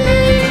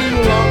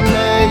thinking, long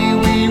may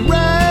we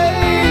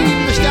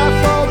reign. The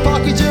staff all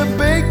pocket a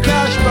big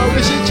cash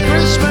bonus, it's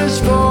Christmas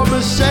for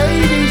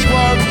Mercedes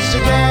once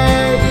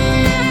again.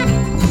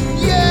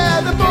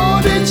 Yeah, the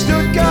board in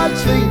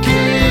Stuttgart's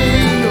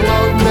thinking,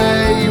 long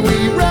may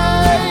we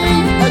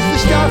reign. As the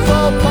staff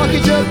all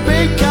pocket a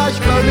big cash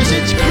bonus,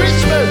 it's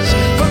Christmas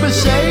for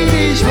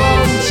Mercedes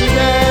once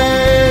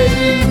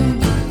again.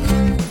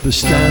 The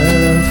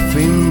staff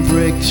in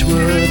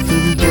Brixworth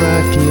and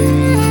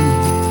Brackley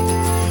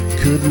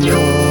could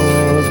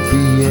not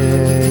be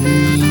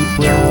any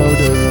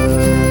prouder.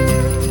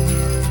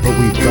 But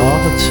we've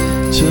got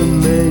to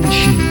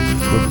mention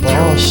the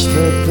boss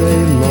that they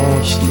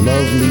lost,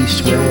 lovely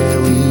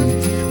sweary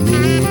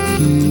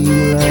Nicky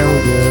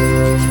Lauda.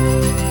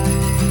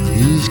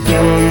 He's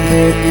gone,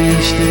 but we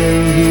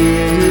still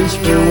hear his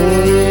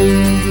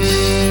voice.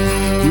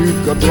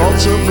 We've got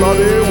lots of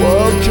bloody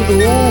work to do.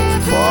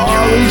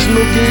 He's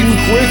looking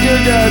quick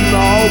again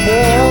now,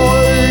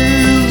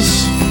 boys.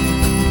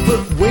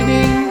 But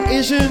winning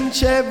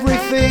isn't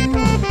everything.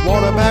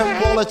 What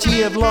about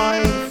quality of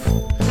life?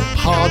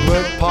 Hard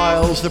work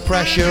piles the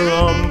pressure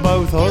on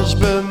both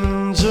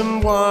husbands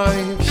and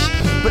wives.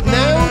 But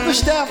now the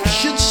staff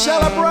should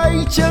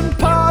celebrate and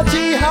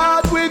party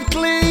hard with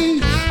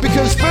glee,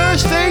 because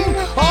first thing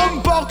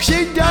on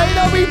Boxing Day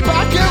they'll be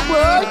back at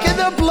work in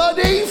the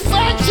bloody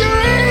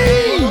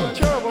factory.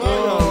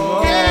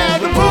 Yeah,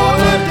 the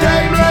Portland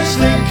Day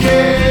Wrestling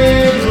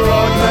Kings,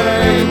 Lord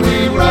may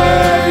we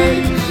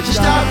reign. The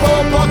staff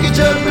all pocket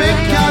a big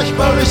cash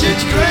bonus.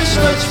 It's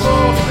Christmas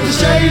for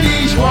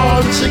Mercedes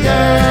once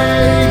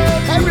again.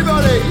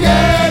 Everybody,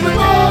 yeah, the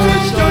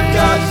boys stood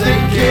there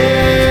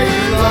thinking,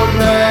 Lord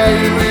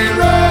may we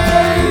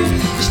reign.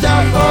 The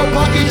staff all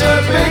pocket a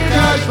big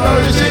cash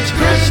bonus. It's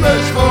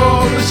Christmas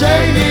for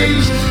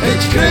Mercedes.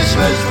 It's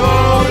Christmas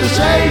for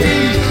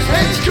Mercedes.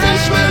 It's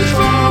Christmas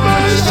for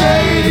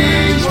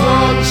Mercedes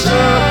once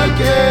again.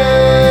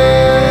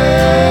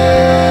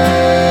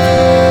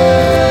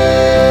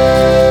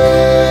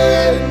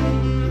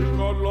 We've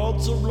got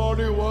lots of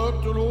bloody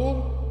work to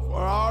do.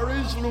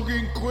 Ferrari's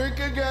looking quick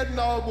again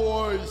now,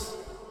 boys.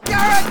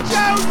 Gareth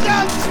Jones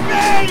on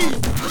Speed!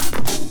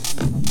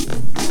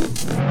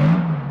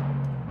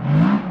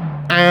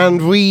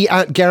 And we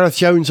at Gareth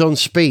Jones on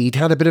Speed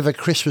had a bit of a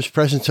Christmas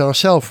present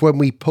ourselves when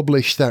we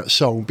published that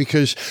song,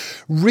 because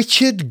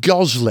Richard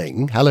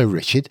Gosling, hello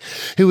Richard,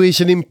 who is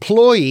an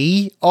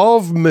employee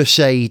of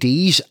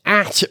Mercedes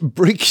at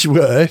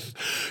Brixworth,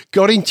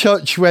 got in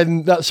touch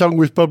when that song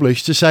was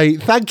published to say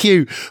thank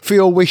you for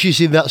your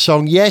wishes in that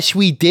song. Yes,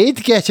 we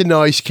did get a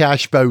nice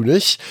cash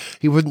bonus.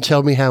 He wouldn't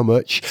tell me how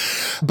much,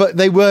 but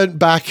they weren't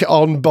back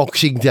on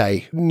Boxing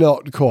Day.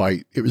 Not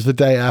quite. It was the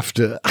day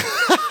after.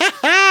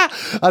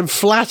 And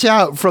flat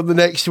out from the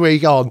next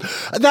week on.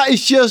 That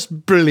is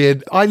just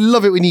brilliant. I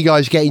love it when you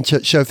guys get in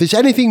touch. So if there's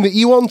anything that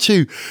you want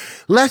to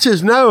let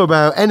us know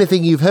about,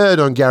 anything you've heard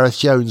on Gareth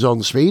Jones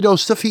on Speed, or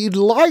stuff that you'd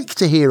like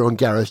to hear on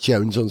Gareth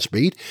Jones on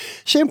Speed,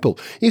 simple.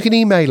 You can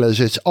email us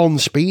at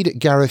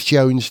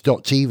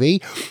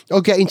onspeed@garethjones.tv,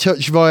 or get in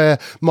touch via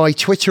my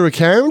Twitter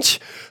account,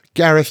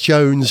 Gareth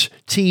Jones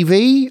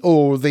TV,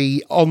 or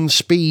the On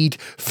Speed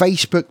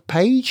Facebook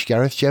page,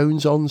 Gareth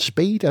Jones On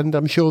Speed, and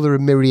I'm sure there are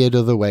myriad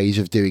other ways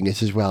of doing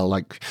it as well,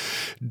 like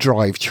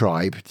Drive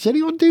Tribe. Does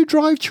anyone do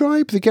Drive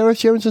Tribe? The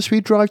Gareth Jones On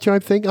Speed Drive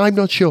Tribe thing? I'm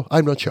not sure.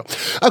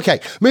 Okay,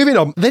 moving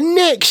on. The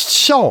next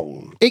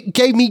song, it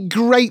gave me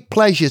great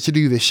pleasure to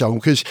do this song,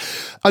 because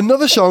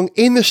another song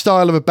in the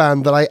style of a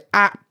band that I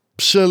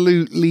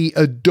absolutely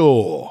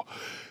adore.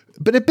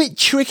 But a bit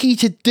tricky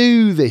to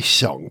do this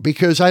song,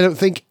 because I don't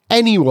think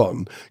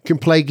anyone can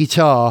play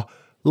guitar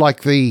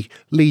like the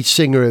lead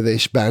singer of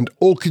this band,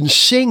 or can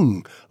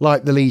sing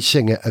like the lead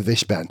singer of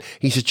this band.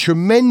 He's a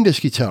tremendous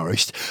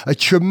guitarist, a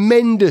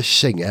tremendous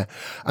singer,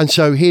 and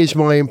so here's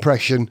my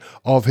impression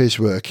of his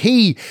work.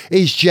 He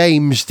is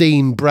James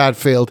Dean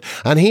Bradfield,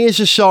 and here's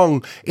a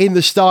song in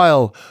the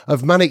style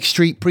of Manic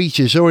Street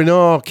Preachers, or in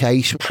our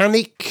case,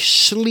 Panic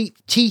Sleep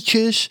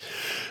Teachers.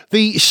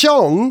 The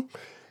song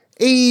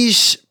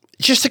is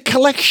just a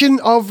collection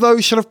of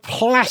those sort of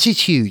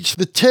platitudes,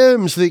 the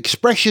terms, the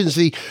expressions,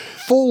 the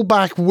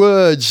fallback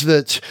words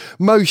that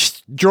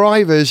most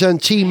drivers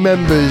and team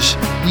members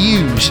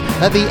use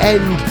at the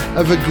end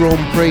of a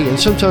Grand Prix. And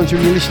sometimes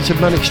when you listen to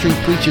Manic Street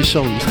Preachers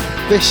songs,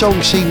 their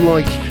songs seem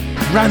like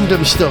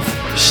random stuff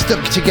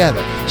stuck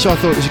together. So I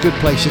thought it was a good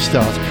place to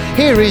start.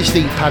 Here is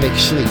the Panic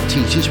Sleep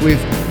Teachers, with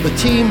the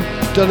team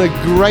done a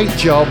great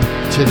job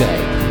today.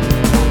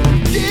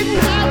 Didn't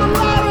have a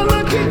lot of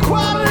looking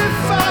qualifiers.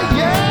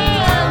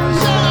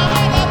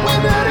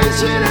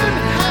 Incident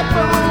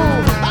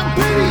happened. I'm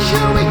pretty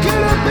sure we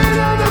could have been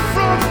on the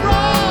front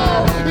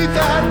row if it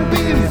hadn't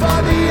been for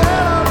the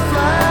yellow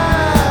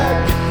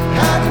flag.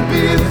 Hadn't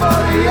been for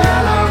the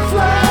yellow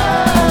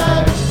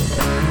flag.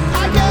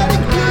 I got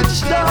a good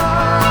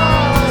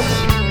start.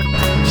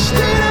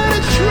 Stayed out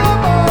of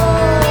trouble.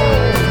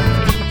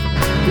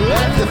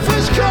 Left the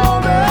first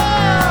corner.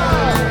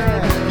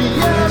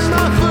 Yeah, it's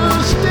not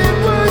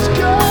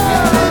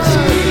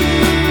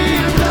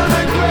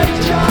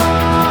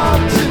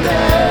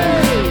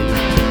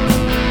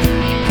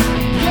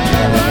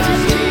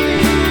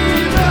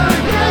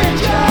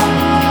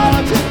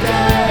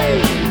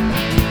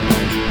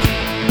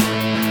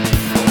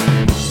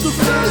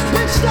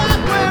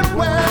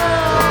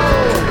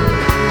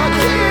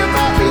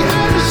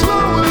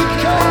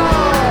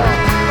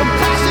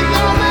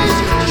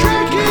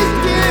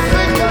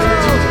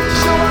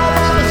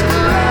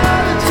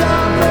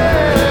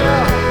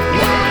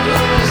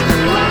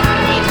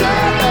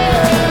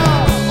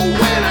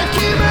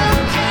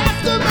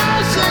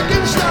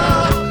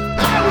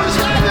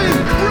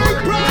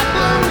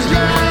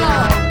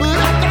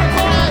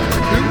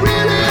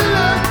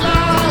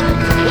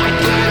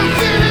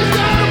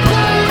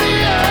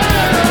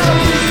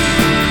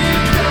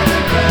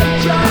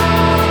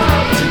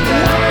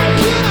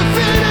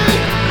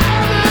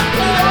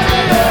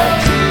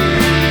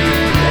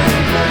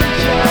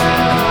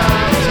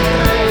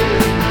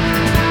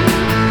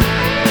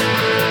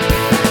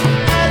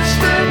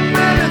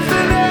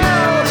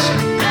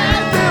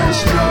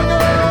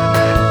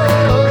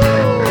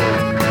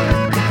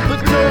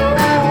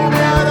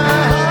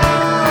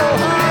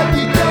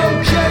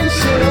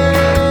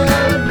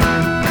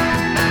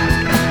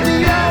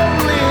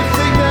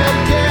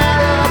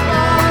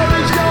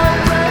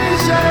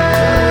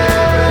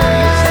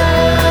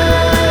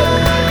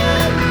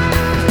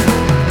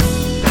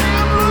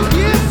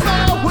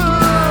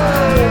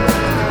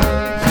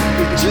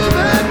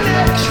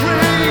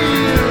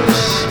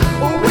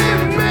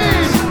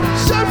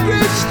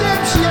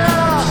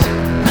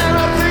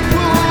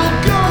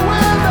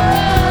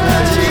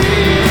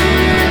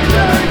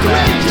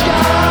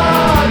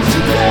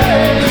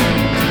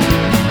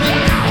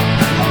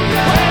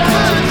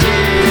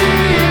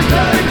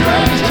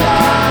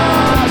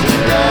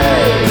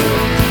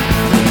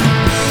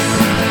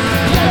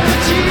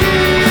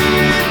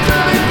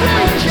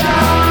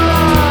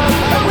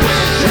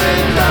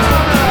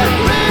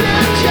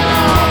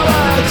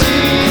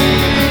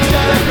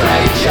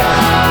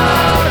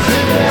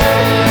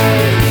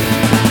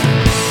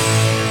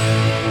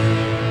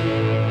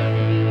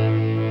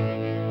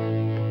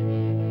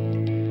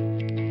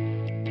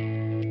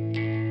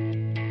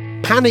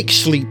Panic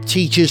Sleep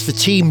Teachers, the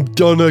team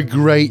done a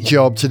great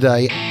job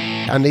today.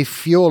 And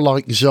if you're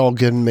like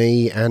Zog and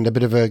me and a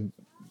bit of a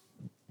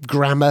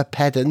grammar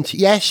pedant,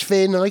 yes,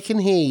 Finn, I can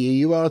hear you.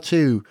 You are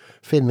too.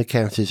 Finn the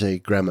cat is a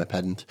grammar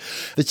pedant.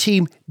 The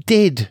team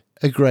did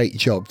a great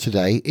job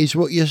today is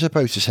what you're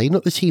supposed to say,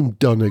 not the team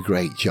done a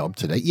great job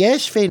today.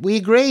 Yes, Finn, we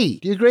agree.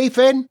 Do you agree,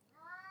 Finn?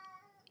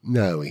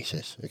 No, he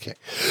says. Okay.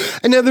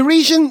 And now the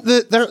reason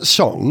that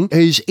song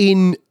is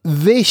in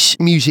this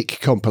music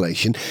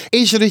compilation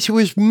is that it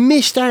was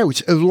missed out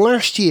of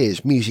last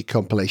year's music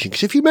compilation.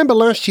 Because if you remember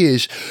last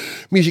year's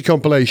music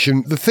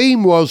compilation, the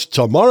theme was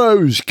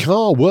Tomorrow's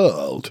Car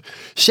World,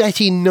 set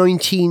in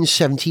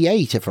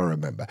 1978, if I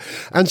remember.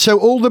 And so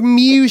all the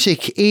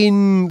music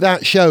in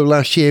that show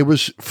last year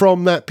was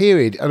from that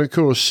period. And of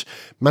course,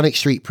 Manic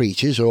Street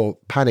Preachers or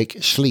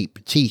Panic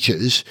Sleep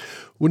Teachers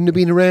wouldn't have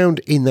been around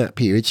in that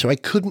period, so I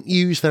couldn't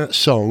use that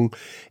song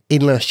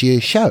in last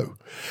year's show.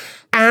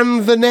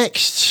 And the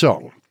next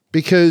song,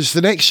 because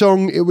the next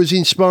song, it was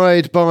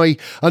inspired by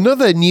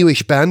another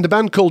newish band, a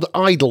band called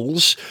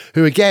Idols,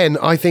 who again,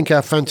 I think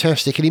are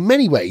fantastic and in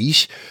many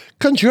ways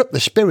conjure up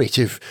the spirit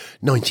of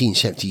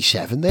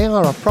 1977. They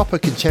are a proper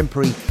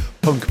contemporary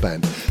punk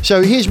band.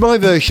 So here's my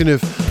version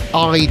of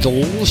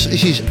Idols.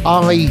 This is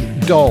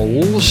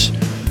Idols,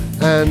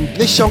 and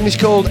this song is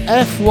called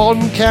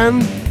F1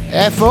 Can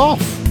F Off.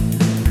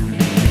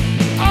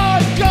 I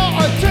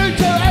got a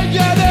tutor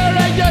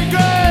engineering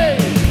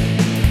degree.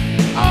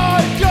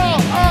 I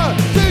got a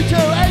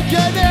tutor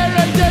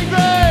engineering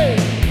degree.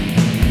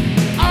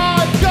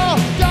 I got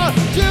a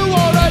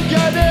dual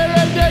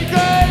engineering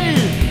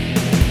degree.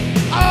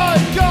 I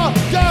got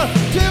a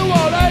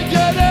dual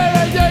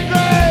engineering degree.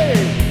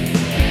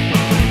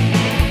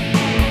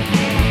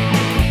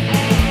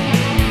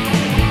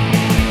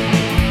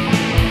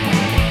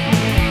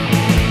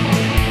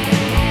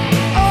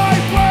 I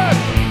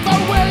worked for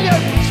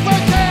Williams for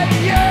 10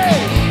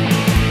 years.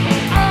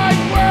 I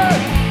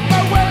worked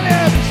for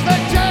Williams for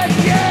 10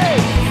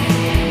 years.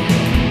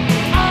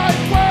 I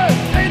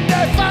worked in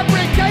their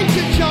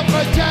fabrication shop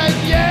for 10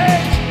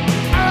 years.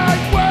 I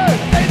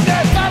worked in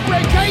their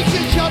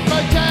fabrication shop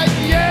for 10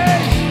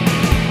 years.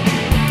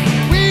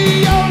 We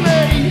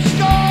only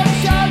scored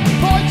 7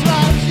 points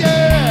last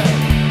year.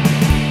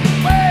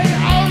 We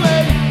only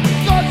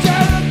scored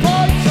 7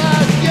 points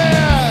last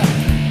year.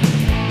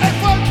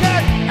 F1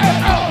 can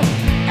F-O,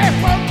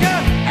 F1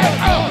 can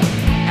F-O,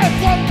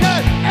 F1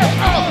 can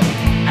F-O,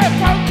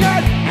 F1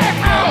 can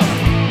F-O.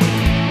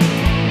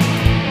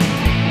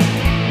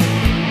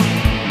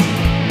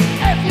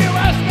 If you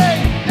ask me,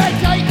 they're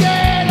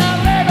taking a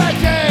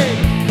liberty.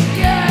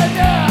 Yeah,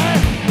 they're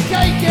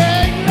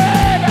taking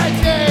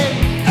liberty.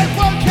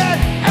 F1 can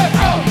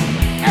F-O,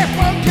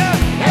 F1 can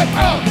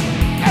F-O,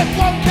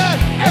 F1 can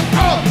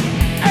F-O,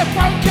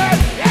 F1 can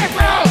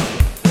F-O.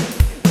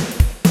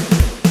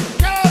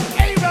 Can't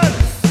even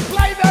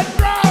play the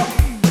drums.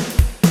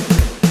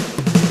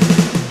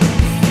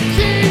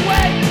 She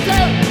went to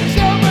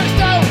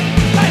Silverstone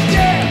last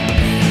year.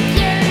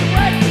 She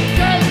went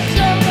to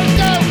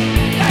Silverstone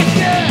last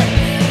year.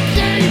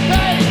 She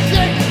paid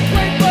 £6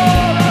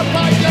 for a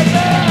pint of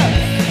beer.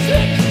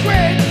 £6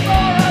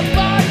 for a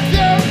pint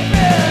of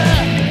beer.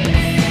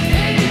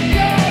 He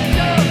can't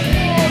afford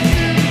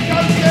to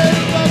go to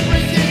the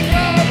British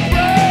Grand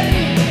Prix.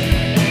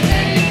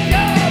 He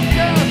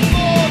can't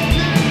afford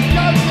to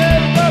go to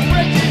the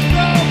British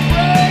Grand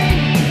Prix.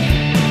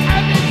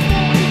 And it's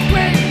 £40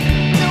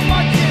 to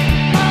watch it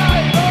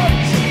live on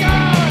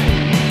Sky.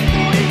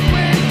 £40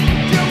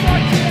 to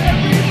watch it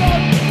every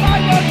month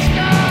live on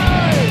Sky.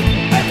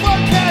 F1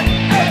 can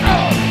F-O,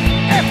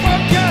 F1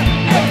 can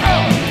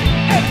F-O,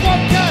 F1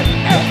 can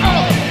F-O,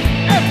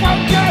 F1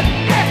 can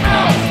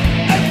F-O,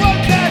 F1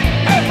 can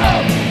F-O,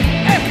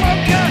 F1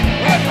 can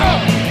F-O,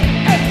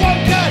 F1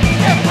 can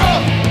F-O,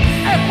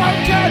 F1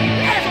 can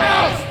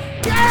F-O.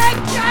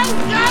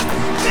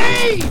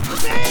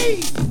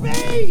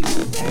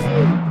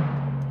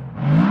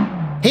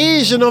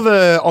 Here's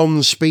another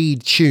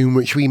on-speed tune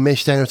which we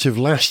missed out of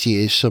last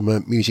year's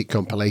summer music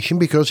compilation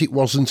because it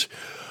wasn't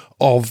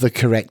of the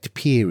correct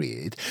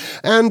period.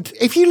 And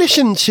if you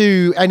listen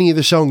to any of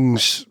the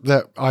songs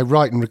that I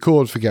write and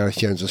record for Gareth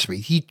Jones on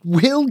Speed, you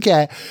will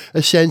get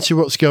a sense of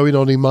what's going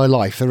on in my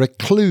life. There are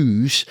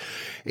clues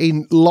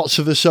in lots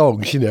of the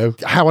songs, you know,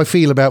 how I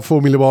feel about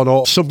Formula One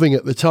or something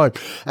at the time.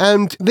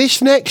 And this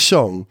next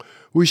song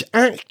was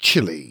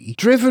actually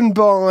driven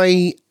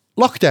by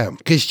lockdown,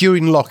 because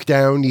during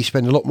lockdown you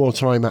spend a lot more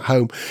time at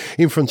home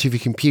in front of your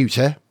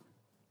computer,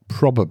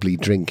 probably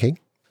drinking.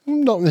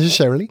 Not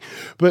necessarily,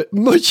 but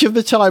much of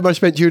the time I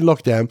spent during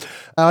lockdown,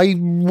 I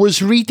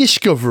was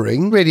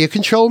rediscovering radio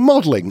control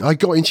modelling. I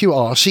got into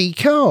RC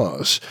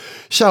cars.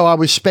 So I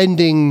was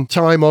spending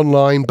time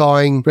online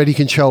buying radio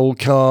control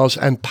cars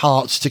and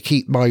parts to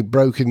keep my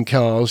broken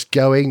cars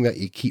going that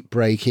you keep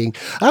breaking,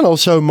 and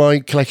also my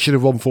collection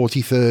of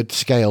 1/43rd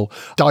scale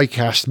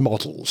die-cast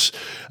models.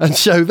 And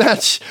so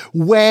that's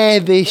where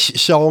this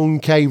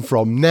song came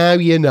from. Now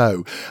you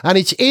know. And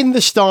it's in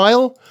the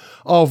style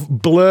of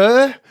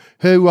Blur,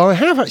 who I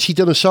have actually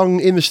done a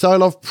song in the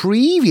style of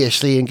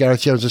previously in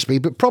Gareth Jones on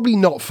Speed, but probably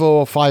not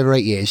for 5 or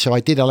 8 years, so I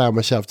did allow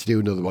myself to do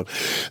another one.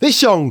 This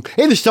song,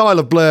 in the style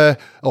of Blur,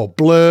 or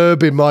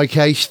Blurb in my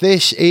case,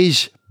 this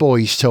is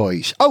Boys'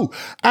 Toys. Oh,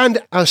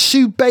 and as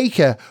Sue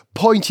Baker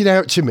pointed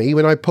out to me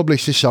when I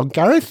published this song,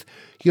 Gareth,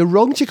 you're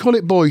wrong to call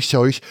it Boys'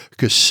 Toys,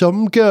 because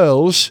some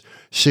girls,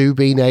 Sue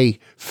being a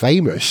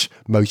famous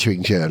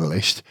motoring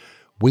journalist,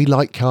 we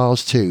like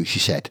cars too, she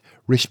said.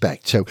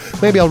 Respect. So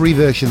maybe I'll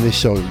reversion this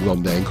song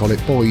one day and call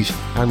it Boys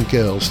and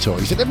Girls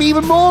Toys. It'll be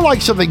even more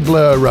like something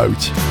Blur wrote.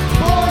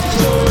 Boys'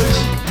 toys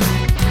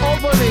of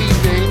an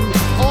evening,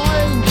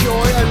 I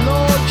enjoy a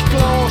large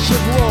glass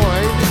of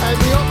wine and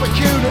the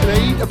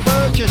opportunity to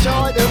purchase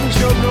items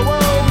from the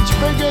world's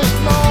biggest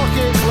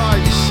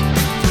marketplace.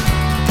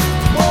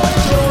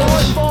 Boys' toys,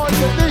 I find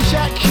that this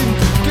action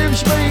gives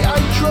me a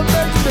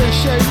tremendous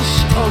sense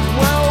of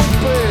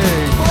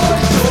well-being.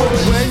 Boys'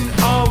 toys. When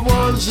I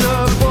was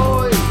a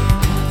boy,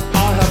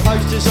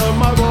 posters on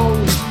my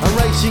walls, and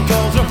racing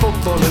cars and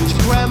footballers.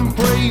 Grand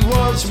Prix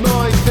was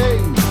my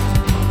thing.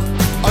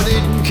 I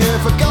didn't care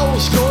for goal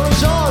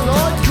scorers, I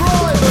liked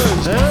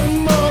drivers.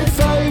 And my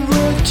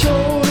favourite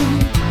toy,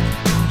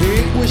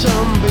 it was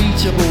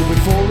unbeatable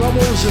before I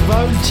was a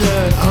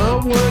voter. I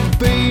would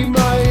be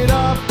made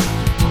up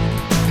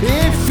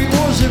if it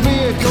was a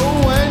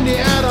vehicle and it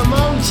had a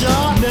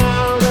motor.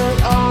 Now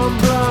that I'm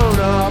grown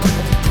up,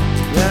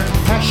 that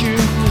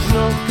passion's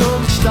not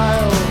gone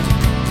stale.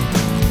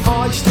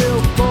 I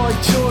still buy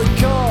toy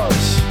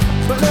cars,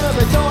 but now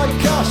the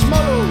die-cast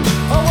models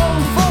are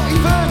on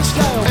 43rd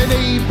scale.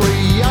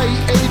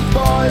 Inebriated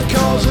by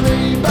cars on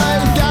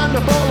eBay, down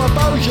the bottle of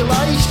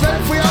Beaujolais,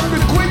 spent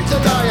 300 quid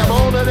today. I'm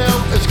on an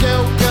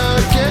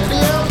Elka-Skelka, get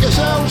the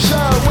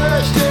Alka-Seltzer.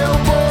 We're still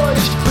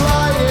boys,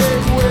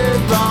 playing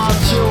with our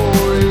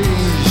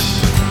toys.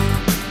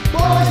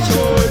 Boys'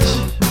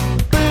 toys,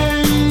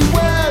 be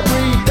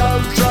wary,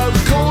 don't throw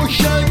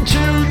caution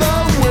to the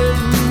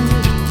wind.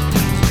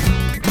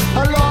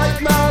 I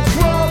like my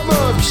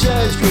proverb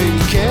says, be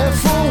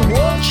careful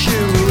what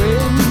you're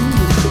in.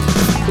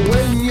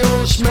 When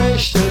you're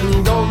smashed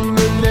and on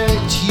the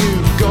net,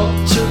 you've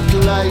got to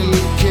play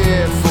it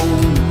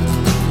careful.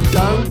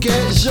 Don't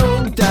get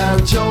zonked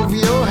out of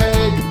your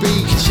head,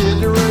 be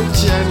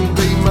considerate and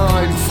be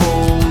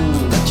mindful.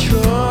 I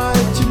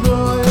tried to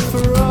buy a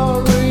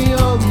Ferrari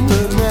on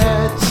the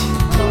net.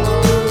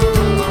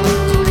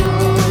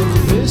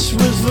 This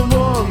was the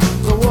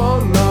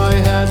one I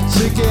had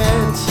to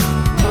get.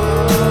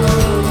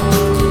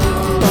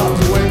 But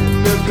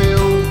when the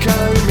bill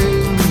came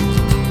in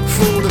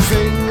for the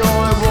thing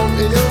I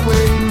wanted to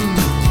win,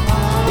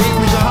 it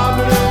was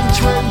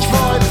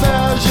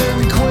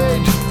 125,000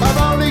 quid. I've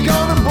only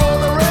gone and bought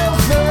the real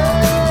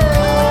thing.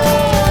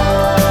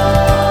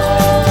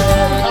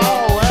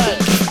 Oh, heck.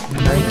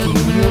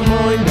 Making your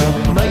mind up,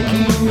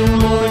 making your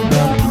mind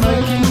up,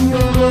 making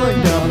your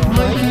mind up,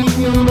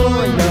 making your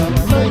mind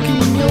up,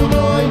 making your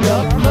mind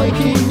up,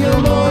 making your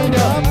mind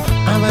up.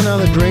 Have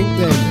another drink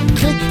then.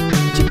 Click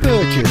to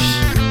purchase.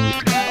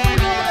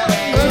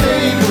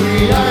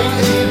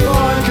 Inebriated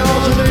by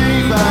cars on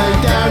eBay,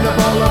 down the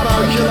bottle of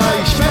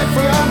Beaujolais, spent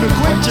 300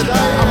 quid today.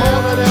 I'm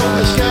on an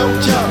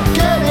Elka-Skelter,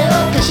 get the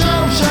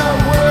Alka-Seltzer.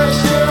 We're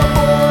still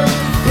boys,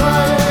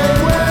 playing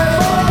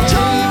with our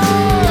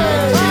toys.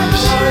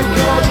 Inebriated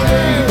cars on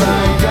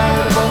eBay, down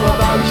the bottle of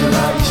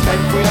Beaujolais,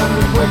 spent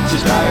 300 quid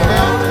today. I'm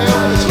on an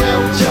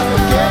Elka-Skelter,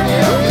 get the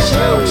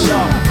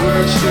Alka-Seltzer.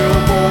 We're still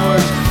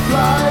boys,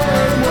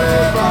 playing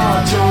with our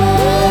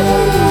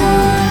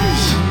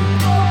toys.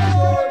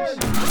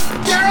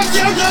 Gareth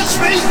Jones on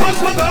Speed,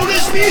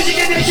 bonus music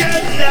edition.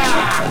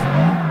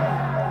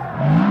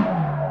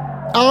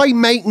 I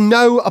make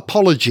no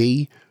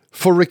apology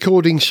for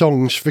recording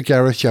songs for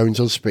Gareth Jones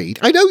on Speed.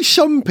 I know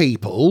some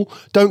people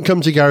don't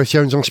come to Gareth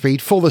Jones on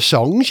Speed for the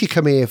songs. You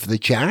come here for the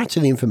chat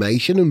and the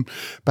information and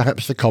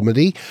perhaps the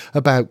comedy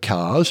about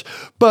cars.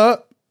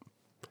 But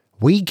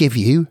we give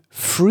you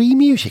free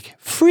music.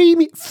 Free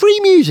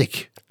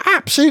music.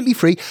 Absolutely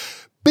free.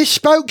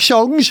 Bespoke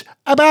songs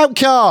about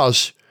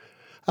cars.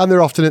 And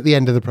they're often at the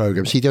end of the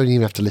programme, so you don't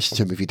even have to listen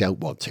to them if you don't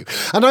want to.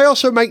 And I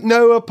also make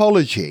no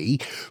apology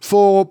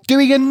for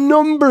doing a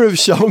number of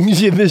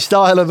songs in the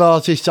style of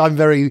artists I'm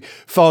very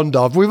fond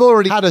of. We've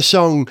already had a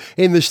song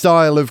in the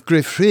style of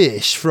Griff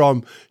Rhys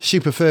from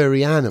Super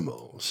Furry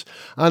Animals.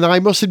 And I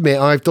must admit,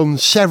 I've done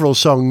several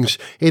songs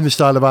in the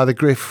style of either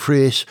Griff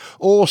Rhys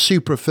or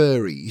Super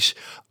Furries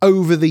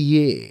over the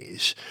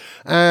years.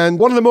 And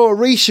one of the more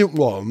recent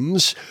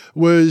ones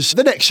was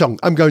the next song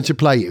I'm going to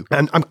play you.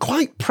 And I'm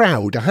quite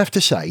proud, I have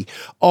to say,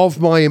 of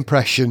my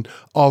impression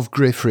of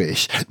Griff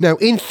Rhys. Now,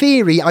 in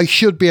theory, I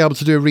should be able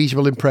to do a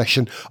reasonable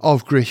impression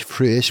of Griff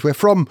Rhys. We're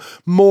from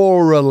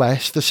more or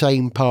less the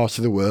same part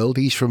of the world.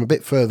 He's from a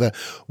bit further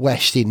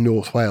west in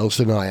North Wales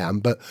than I am,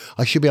 but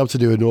I should be able to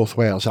do a North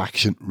Wales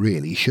accent,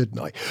 really, shouldn't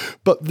I?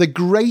 But the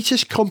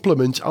greatest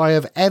compliment I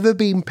have ever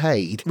been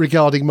paid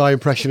regarding my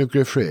impression of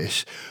Griff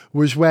Rhys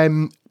was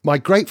when My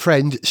great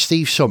friend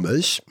Steve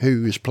Summers,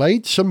 who has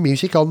played some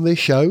music on this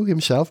show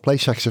himself,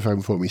 plays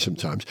saxophone for me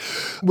sometimes,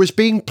 was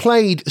being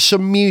played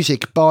some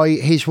music by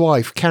his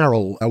wife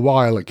Carol a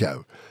while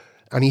ago.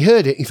 And he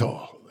heard it, he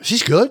thought, oh, this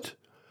is good.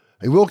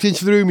 He walked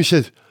into the room and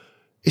said,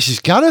 this is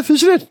Gareth,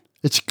 isn't it?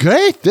 It's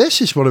great. This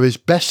is one of his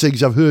best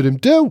things I've heard him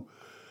do.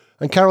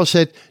 And Carol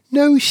said,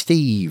 no,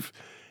 Steve,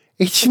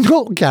 it's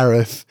not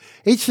Gareth.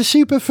 It's the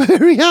Super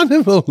Furry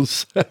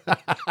Animals.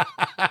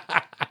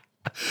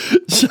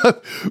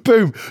 So,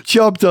 boom,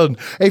 job done.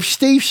 If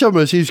Steve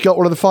Summers, who's got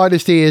one of the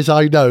finest ears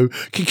I know,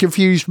 can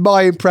confuse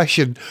my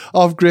impression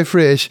of Griff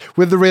Rhys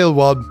with the real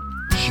one,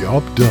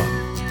 job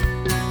done.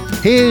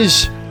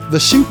 Here's the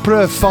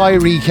Super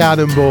Fiery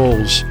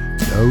Cannonballs.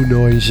 No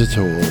noise at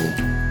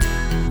all.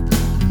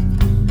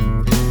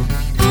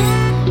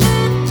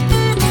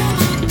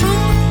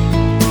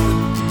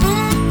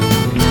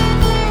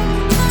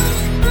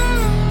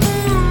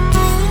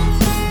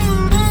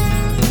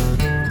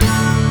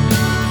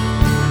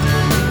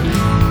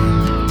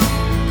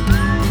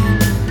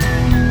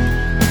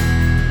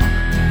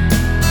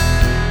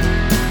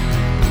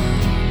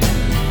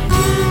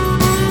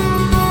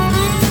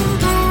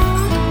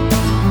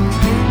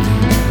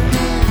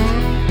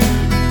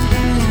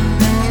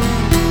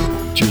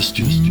 Just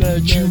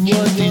imagine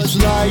what it's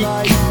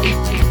like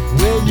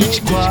when it's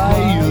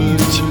quiet,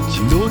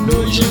 no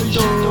noise at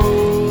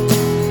all.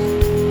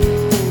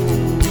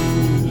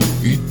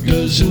 It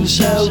doesn't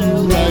sound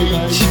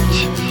right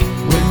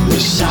when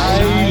there's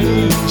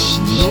silence,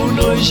 no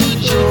noise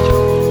at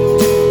all.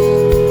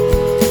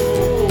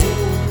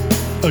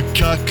 A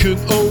cat can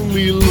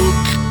only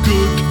look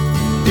good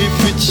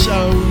if it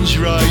sounds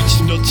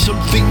right, not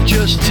something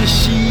just to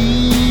see.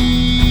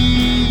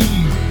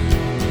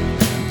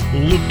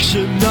 Looks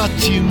are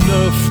not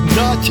enough,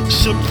 not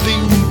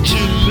something to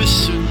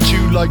listen to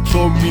like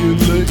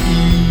Formula E.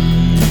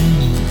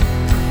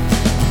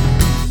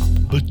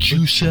 But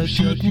you said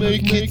you'd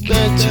make it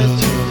better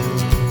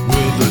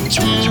with a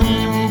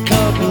twin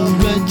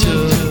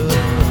carburetor.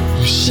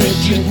 You said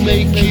you'd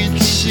make it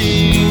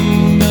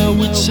sing, now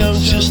it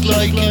sounds just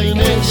like an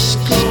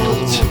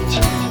Escort.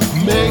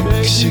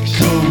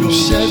 Mexico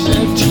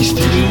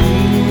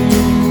 73.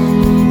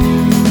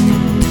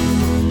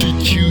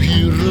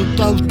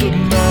 About the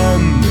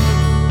man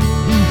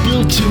who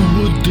built a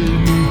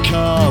wooden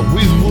car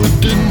with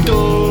wooden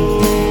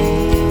doors,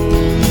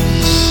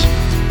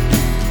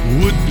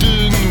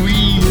 wooden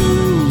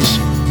wheels,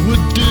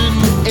 wooden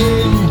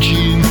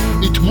engine,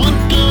 it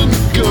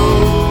wouldn't go.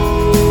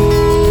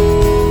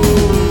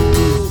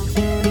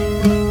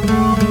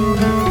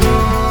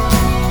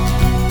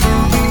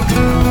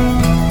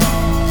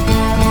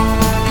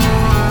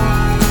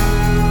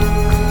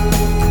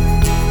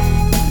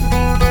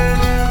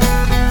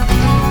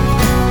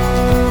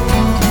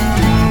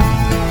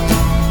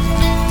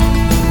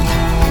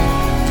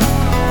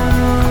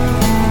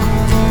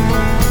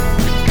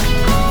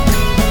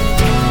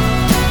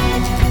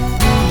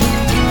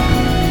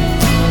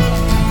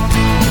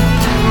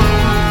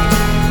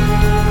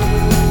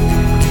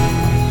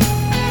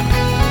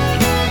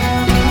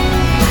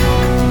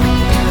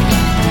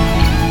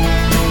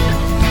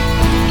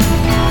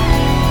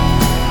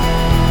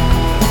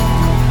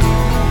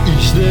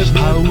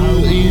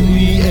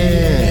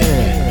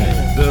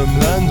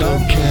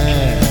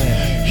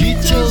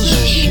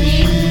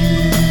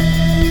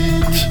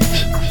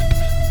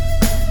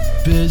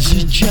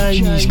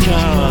 Chinese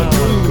car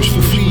goes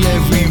for free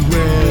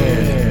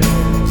everywhere.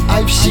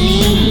 I've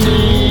seen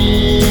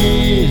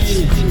it.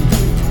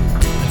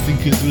 I think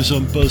it was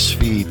on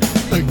BuzzFeed.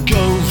 A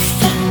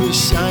gulf in the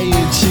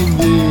science in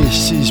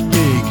this is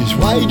big, as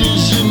wide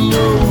as an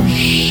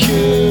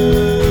ocean.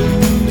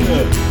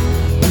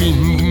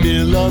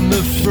 Windmill on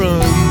the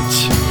front,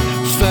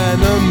 fan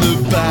on the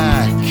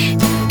back,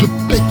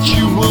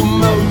 perpetual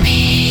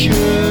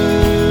motion.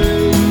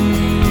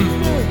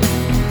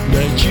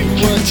 Imagine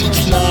what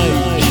it's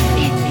like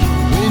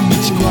when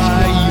it's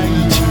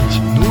quiet,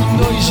 no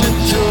noise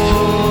at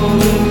all.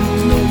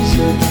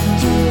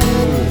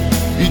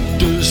 It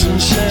doesn't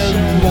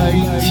sound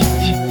right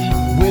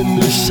when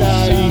there's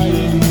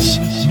silence,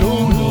 no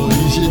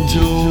noise at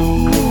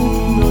all.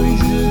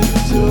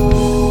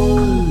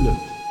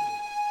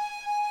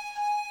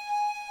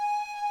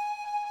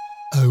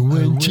 I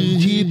went to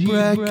hear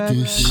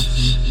practice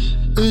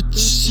at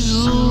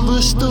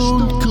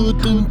Silverstone,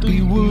 couldn't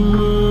be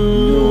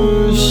worse.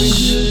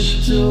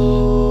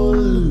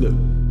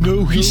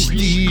 No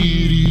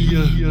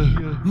hysteria,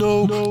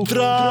 no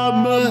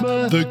drama,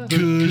 the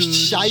cursed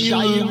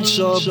silence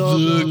of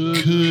the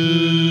curse.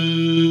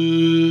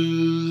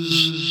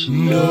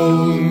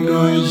 No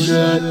noise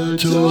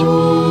at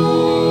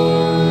all.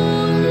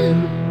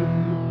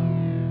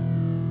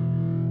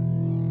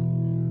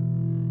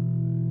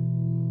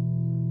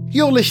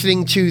 You're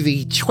listening to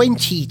the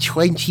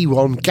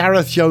 2021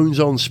 Gareth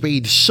Jones on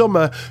Speed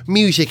Summer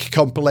Music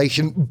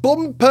Compilation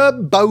Bumper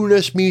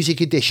Bonus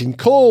Music Edition,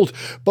 called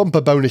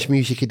Bumper Bonus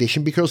Music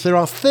Edition because there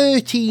are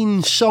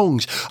 13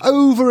 songs,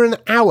 over an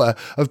hour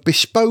of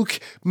bespoke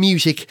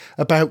music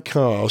about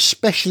cars,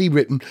 specially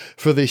written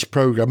for this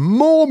programme.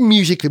 More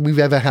music than we've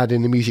ever had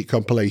in the music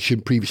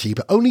compilation previously,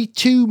 but only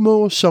 2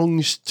 more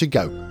songs to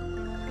go.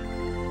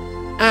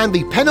 And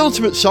the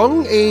penultimate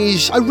song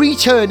is a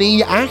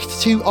returnee act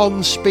to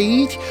On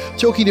Speed,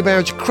 talking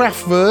about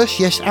Kraftwerk,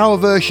 yes, our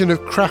version of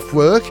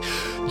Kraftwerk,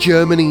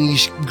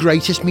 Germany's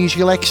greatest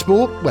musical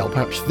export, well,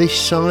 perhaps this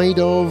side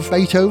of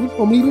Beethoven,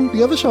 or even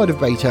the other side of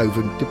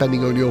Beethoven,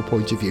 depending on your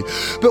point of view.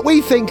 But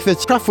we think that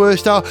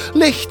Kraftwerk are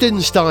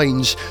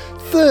Liechtenstein's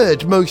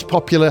third most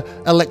popular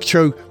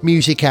electro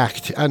music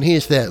act, and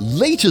here's their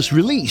latest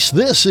release.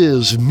 This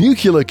is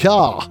Nuclear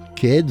Car,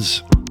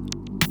 kids.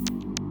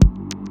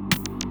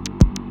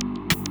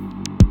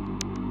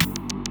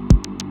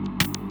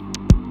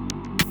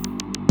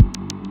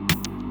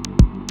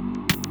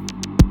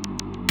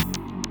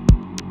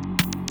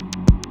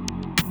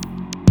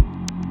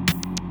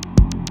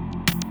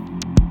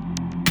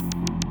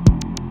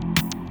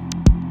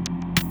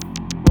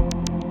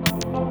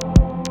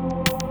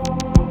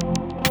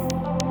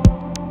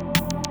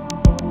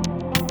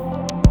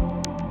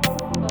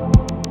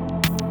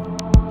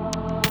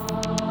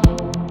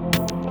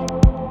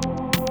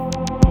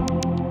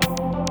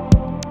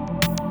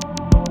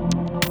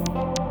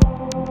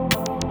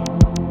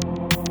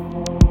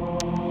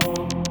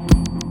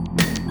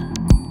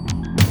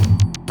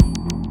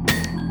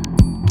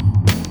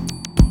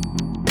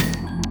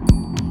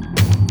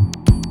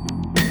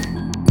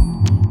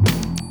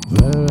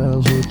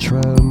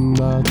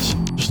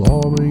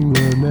 Storming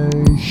the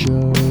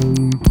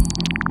nation,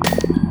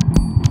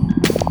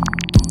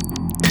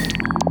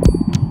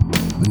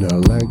 an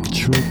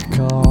electric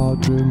car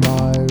driven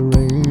by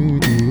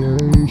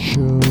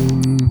radiation,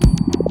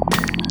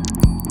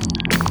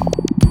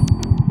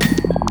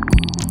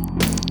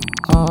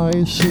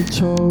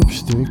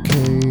 isotopes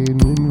decaying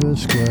in the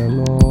square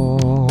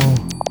law.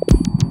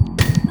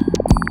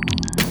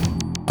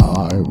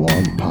 I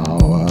want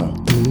power,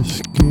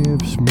 this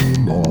gives me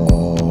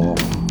more.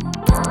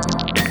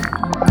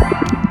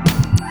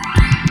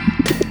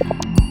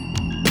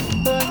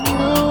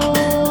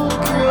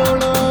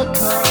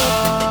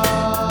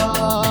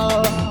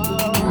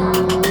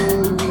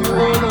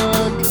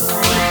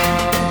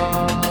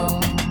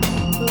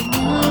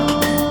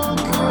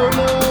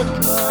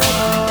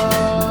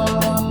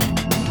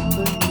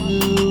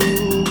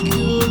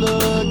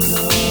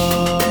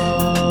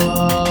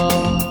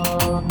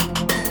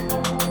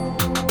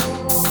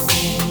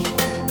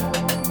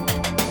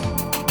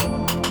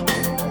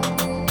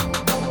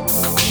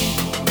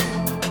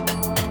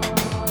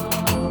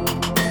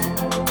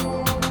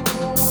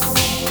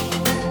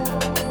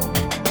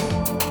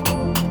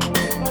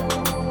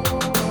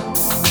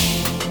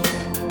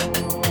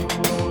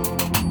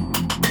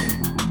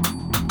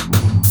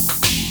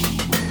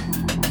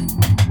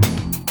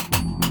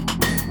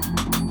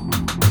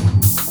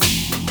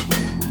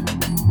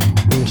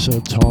 This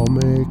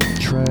atomic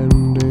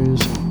trend is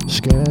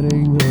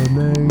scaring the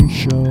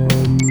nation,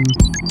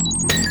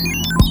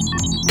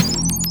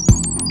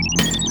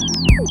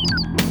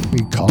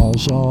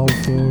 because of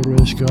the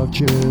risk of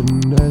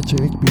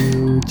genetic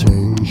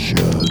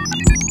mutation.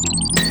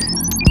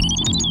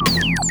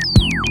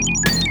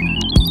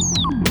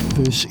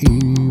 This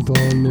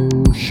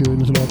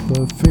evolution is not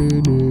the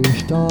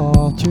finished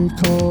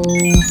article.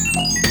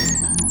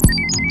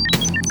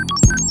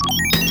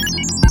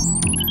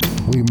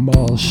 We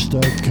must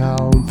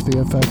account for the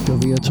effect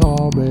of the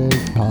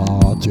atomic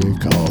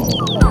particle.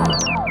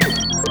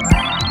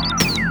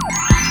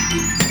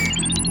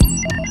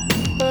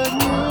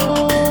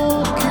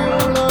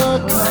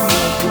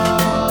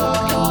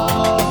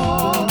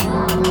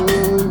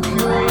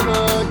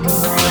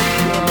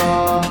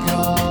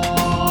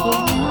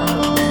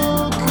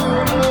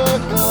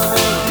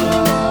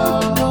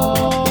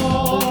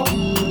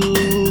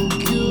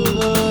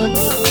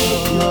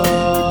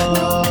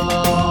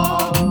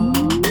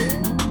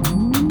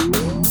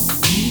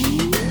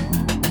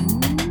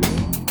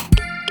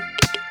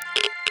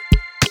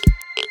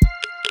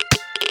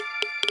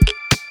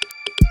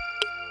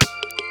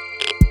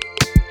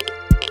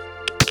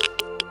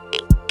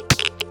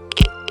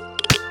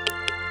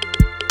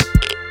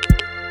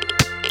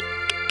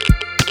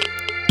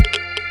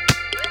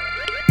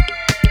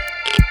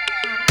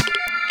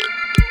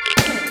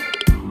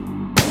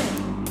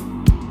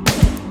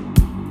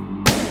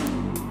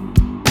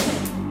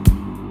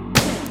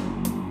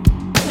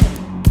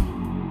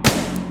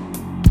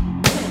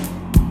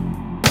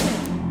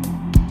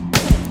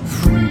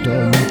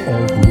 Freedom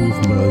of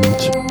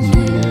movement,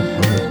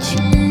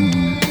 liberty,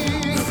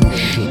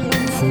 freedom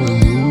for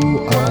you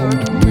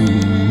and me.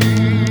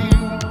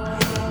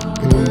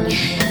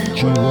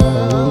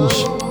 H.G.Wells,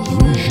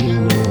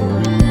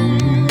 visionary,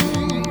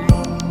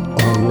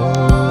 a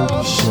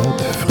world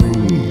set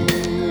free.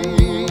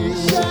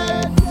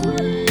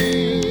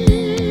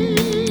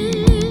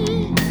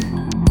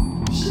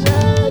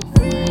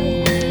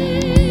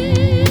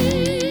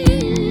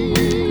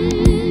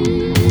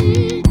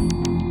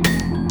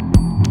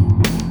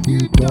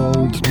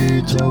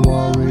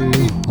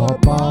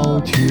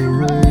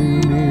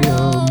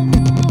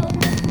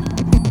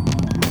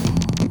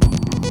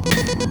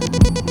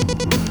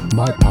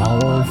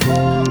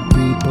 powerful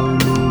people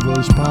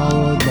movers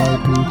powered by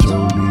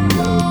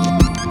plutonium.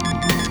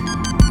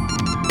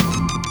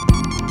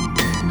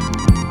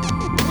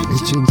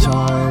 It's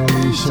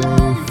entirely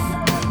safe,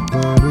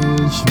 there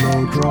is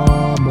no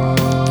drama.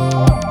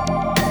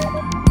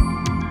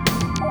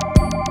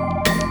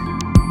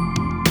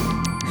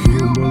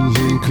 Humans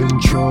in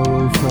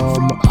control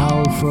from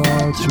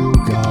alpha to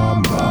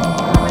gamma.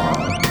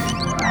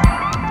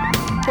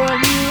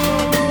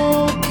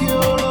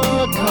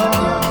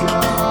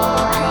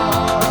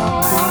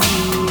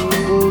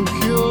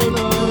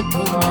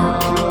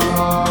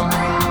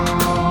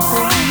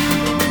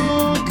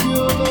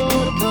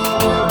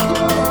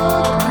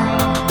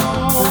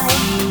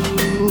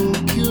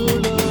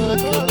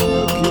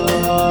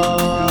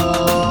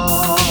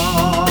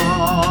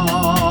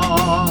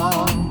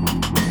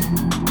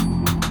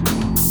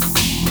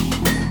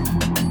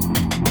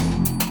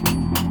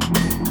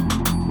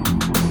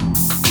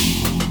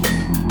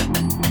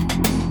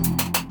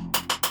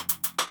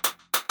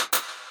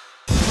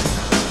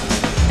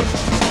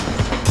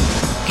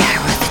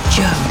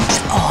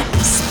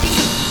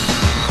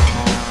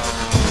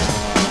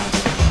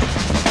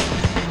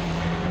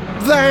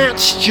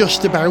 That's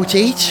just about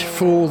it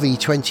for the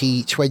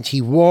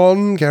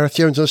 2021 Gareth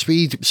Jones on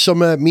Speed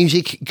Summer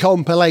Music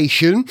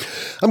Compilation.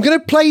 I'm going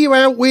to play you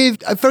out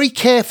with a very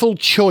careful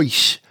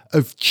choice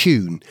of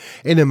tune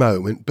in a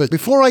moment. But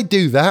before I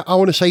do that, I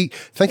want to say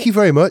thank you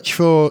very much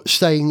for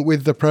staying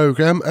with the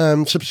programme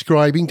and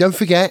subscribing. Don't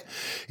forget,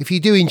 if you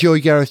do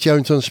enjoy Gareth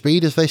Jones on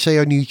Speed, as they say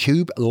on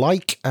YouTube,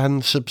 like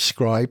and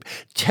subscribe,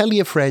 tell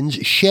your friends,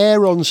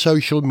 share on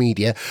social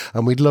media,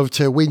 and we'd love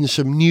to win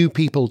some new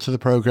people to the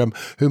programme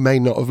who may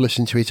not have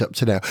listened to it up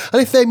to now.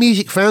 And if they're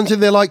music fans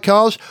and they like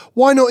cars,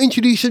 why not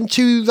introduce them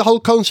to the whole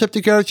concept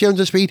of Gareth Jones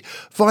on Speed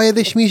via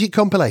this music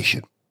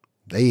compilation?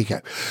 There you go.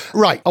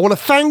 Right, I want to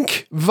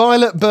thank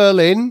Violet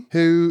Berlin,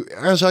 who,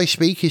 as I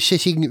speak, is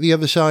sitting at the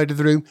other side of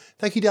the room.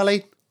 Thank you,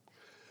 Dali,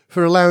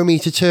 for allowing me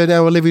to turn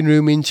our living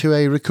room into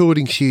a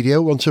recording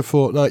studio once a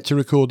fortnight to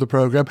record the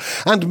programme.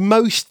 And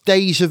most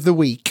days of the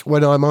week,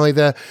 when I'm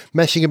either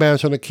messing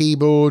about on a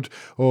keyboard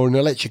or an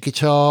electric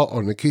guitar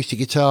or an acoustic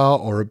guitar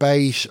or a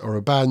bass or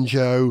a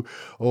banjo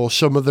or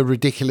some other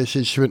ridiculous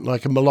instrument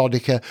like a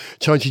melodica,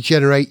 trying to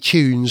generate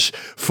tunes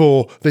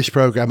for this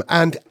programme.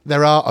 And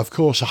there are, of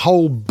course, a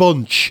whole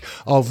bunch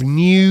of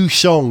new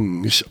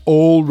songs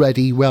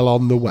already well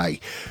on the way.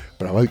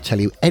 But I won't tell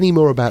you any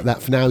more about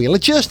that for now. You'll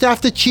just have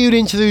to tune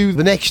into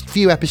the next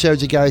few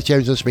episodes of Gareth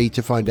Jones on Speed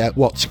to find out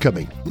what's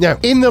coming. Now,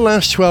 in the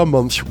last 12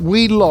 months,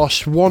 we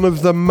lost one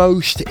of the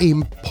most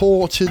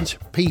important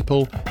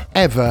people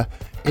ever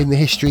in the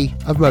history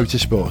of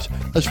motorsport,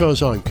 as far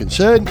as I'm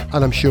concerned,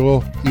 and I'm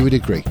sure you would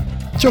agree.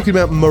 Talking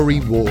about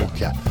Murray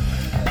Walker.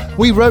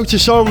 We wrote a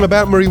song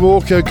about Murray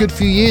Walker a good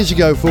few years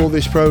ago for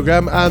this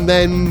programme and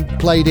then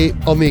played it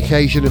on the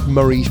occasion of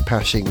Murray's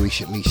passing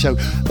recently. So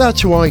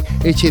that's why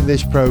it's in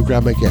this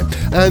programme again.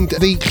 And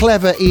the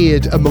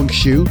clever-eared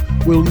amongst you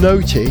will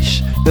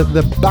notice that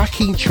the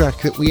backing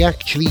track that we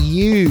actually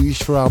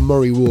used for our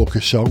Murray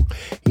Walker song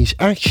is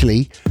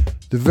actually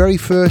the very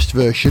first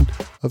version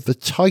of the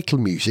title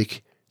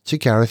music to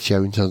Gareth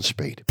Jones on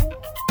Speed.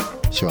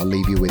 So I'll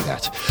leave you with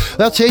that.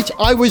 That's it.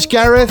 I was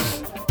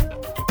Gareth.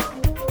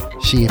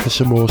 See you for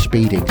some more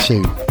speeding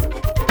soon.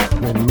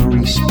 When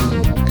Murray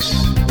speaks,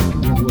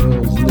 the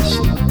world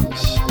listens.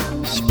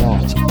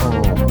 Spot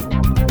on.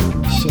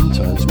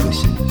 Sometimes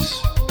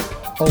misses.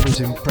 Always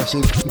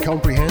impressive and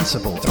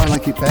comprehensible. I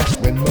like it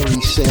best when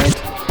Murray said,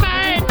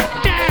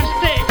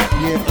 Fantastic!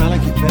 yeah, I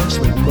like it best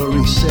when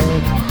Murray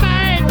said,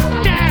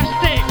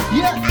 Fantastic!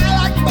 yeah, I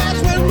like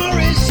best when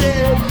Murray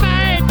said,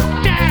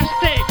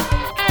 Fantastic!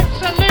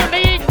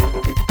 Absolutely!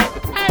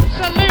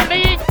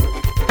 Absolutely!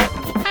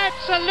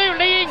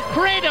 Absolutely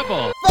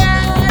incredible!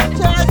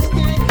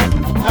 fantastic,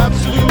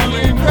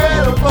 absolutely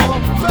incredible,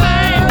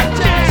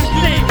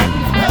 Fantastic!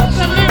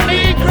 Absolutely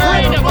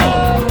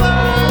incredible!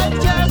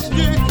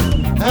 fantastic,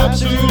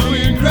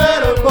 absolutely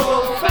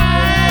incredible,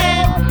 Fantastic!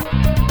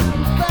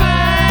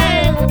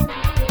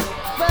 Absolutely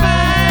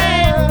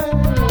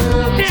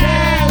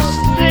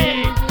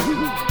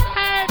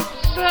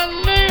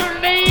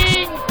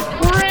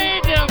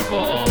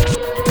incredible!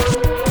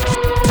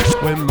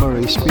 When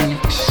Murray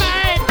speaks,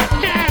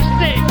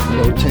 Fantastic!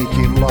 no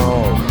taking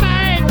long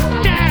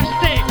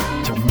Fantastic!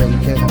 to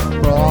make a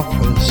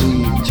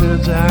prophecy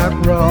turns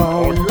out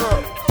wrong.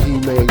 He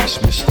makes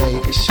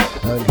mistakes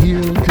and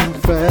he'll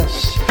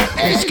confess.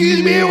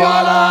 Excuse me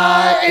while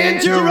I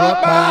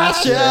interrupt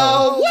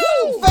myself.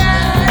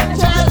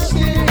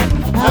 Fantastic,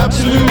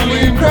 absolutely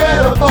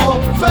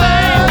incredible,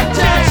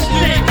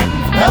 fantastic,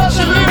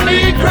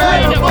 absolutely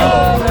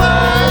incredible,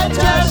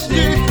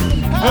 fantastic,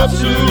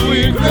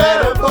 absolutely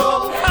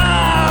incredible.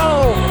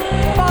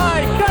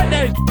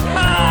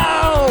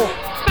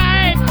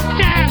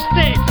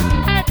 Fantastic!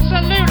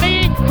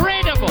 Absolutely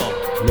incredible!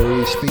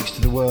 Murray speaks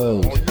to the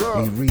world.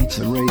 He reads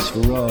the race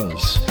for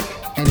us.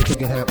 Anything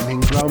can happen in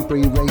Grand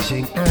Prix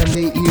racing, and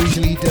it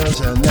usually does,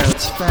 and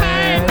that's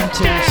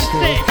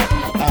fantastic.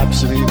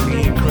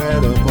 Absolutely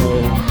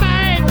incredible.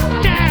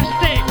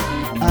 Fantastic!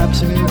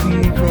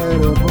 Absolutely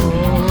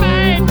incredible.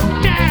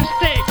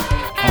 Fantastic!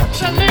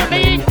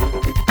 Absolutely!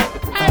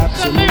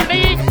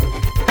 Absolutely!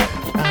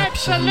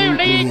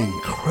 Absolutely!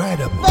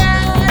 Incredible.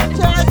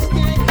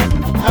 Fantastic!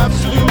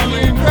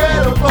 Absolutely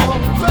incredible!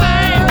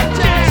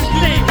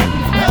 Fantastic!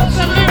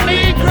 Absolutely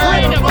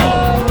incredible!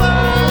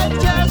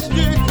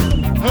 Fantastic!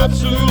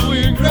 Absolutely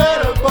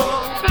incredible!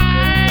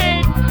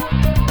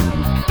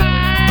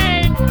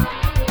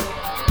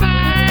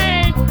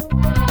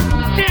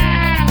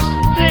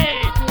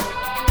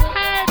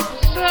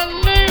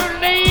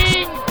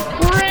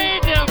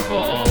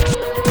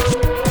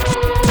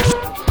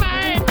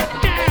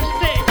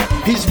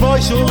 His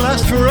voice will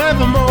last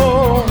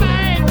forevermore.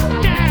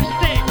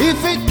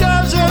 If it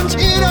doesn't,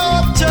 it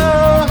ought to.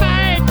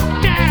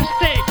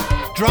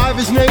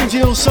 Drivers' names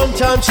he'll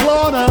sometimes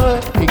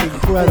slaughter.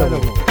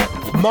 Incredible.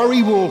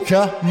 Murray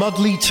Walker,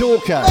 Mudley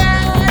Talker.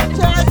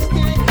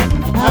 Fantastic!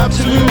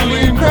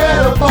 Absolutely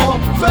incredible!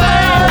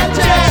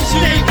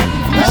 Fantastic!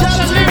 He's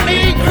absolutely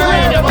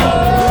incredible!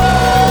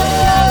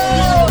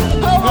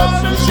 I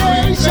want to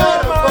say so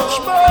much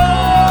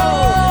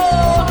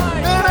more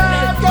than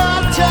I've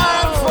got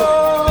time for.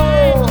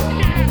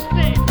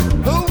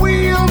 A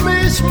wheel,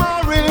 Miss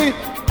Murray,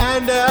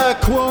 and a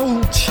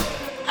quote.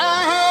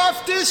 I have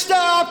to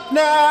stop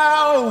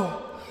now,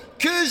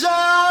 'cause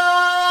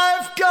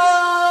I've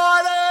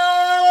got a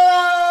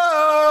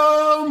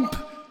lump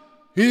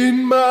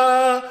in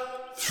my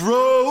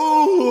throat.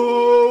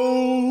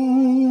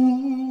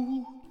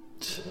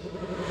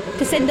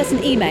 To send us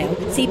an email,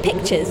 see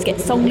pictures,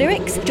 get song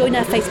lyrics, join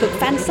our Facebook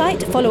fan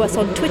site, follow us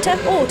on Twitter,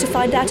 or to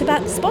find out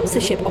about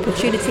sponsorship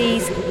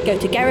opportunities, go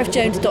to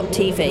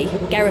GarethJones.tv.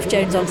 Gareth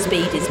Jones on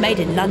Speed is made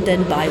in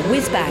London by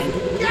Whizbang.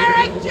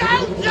 Gareth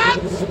Jones on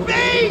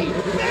Speed!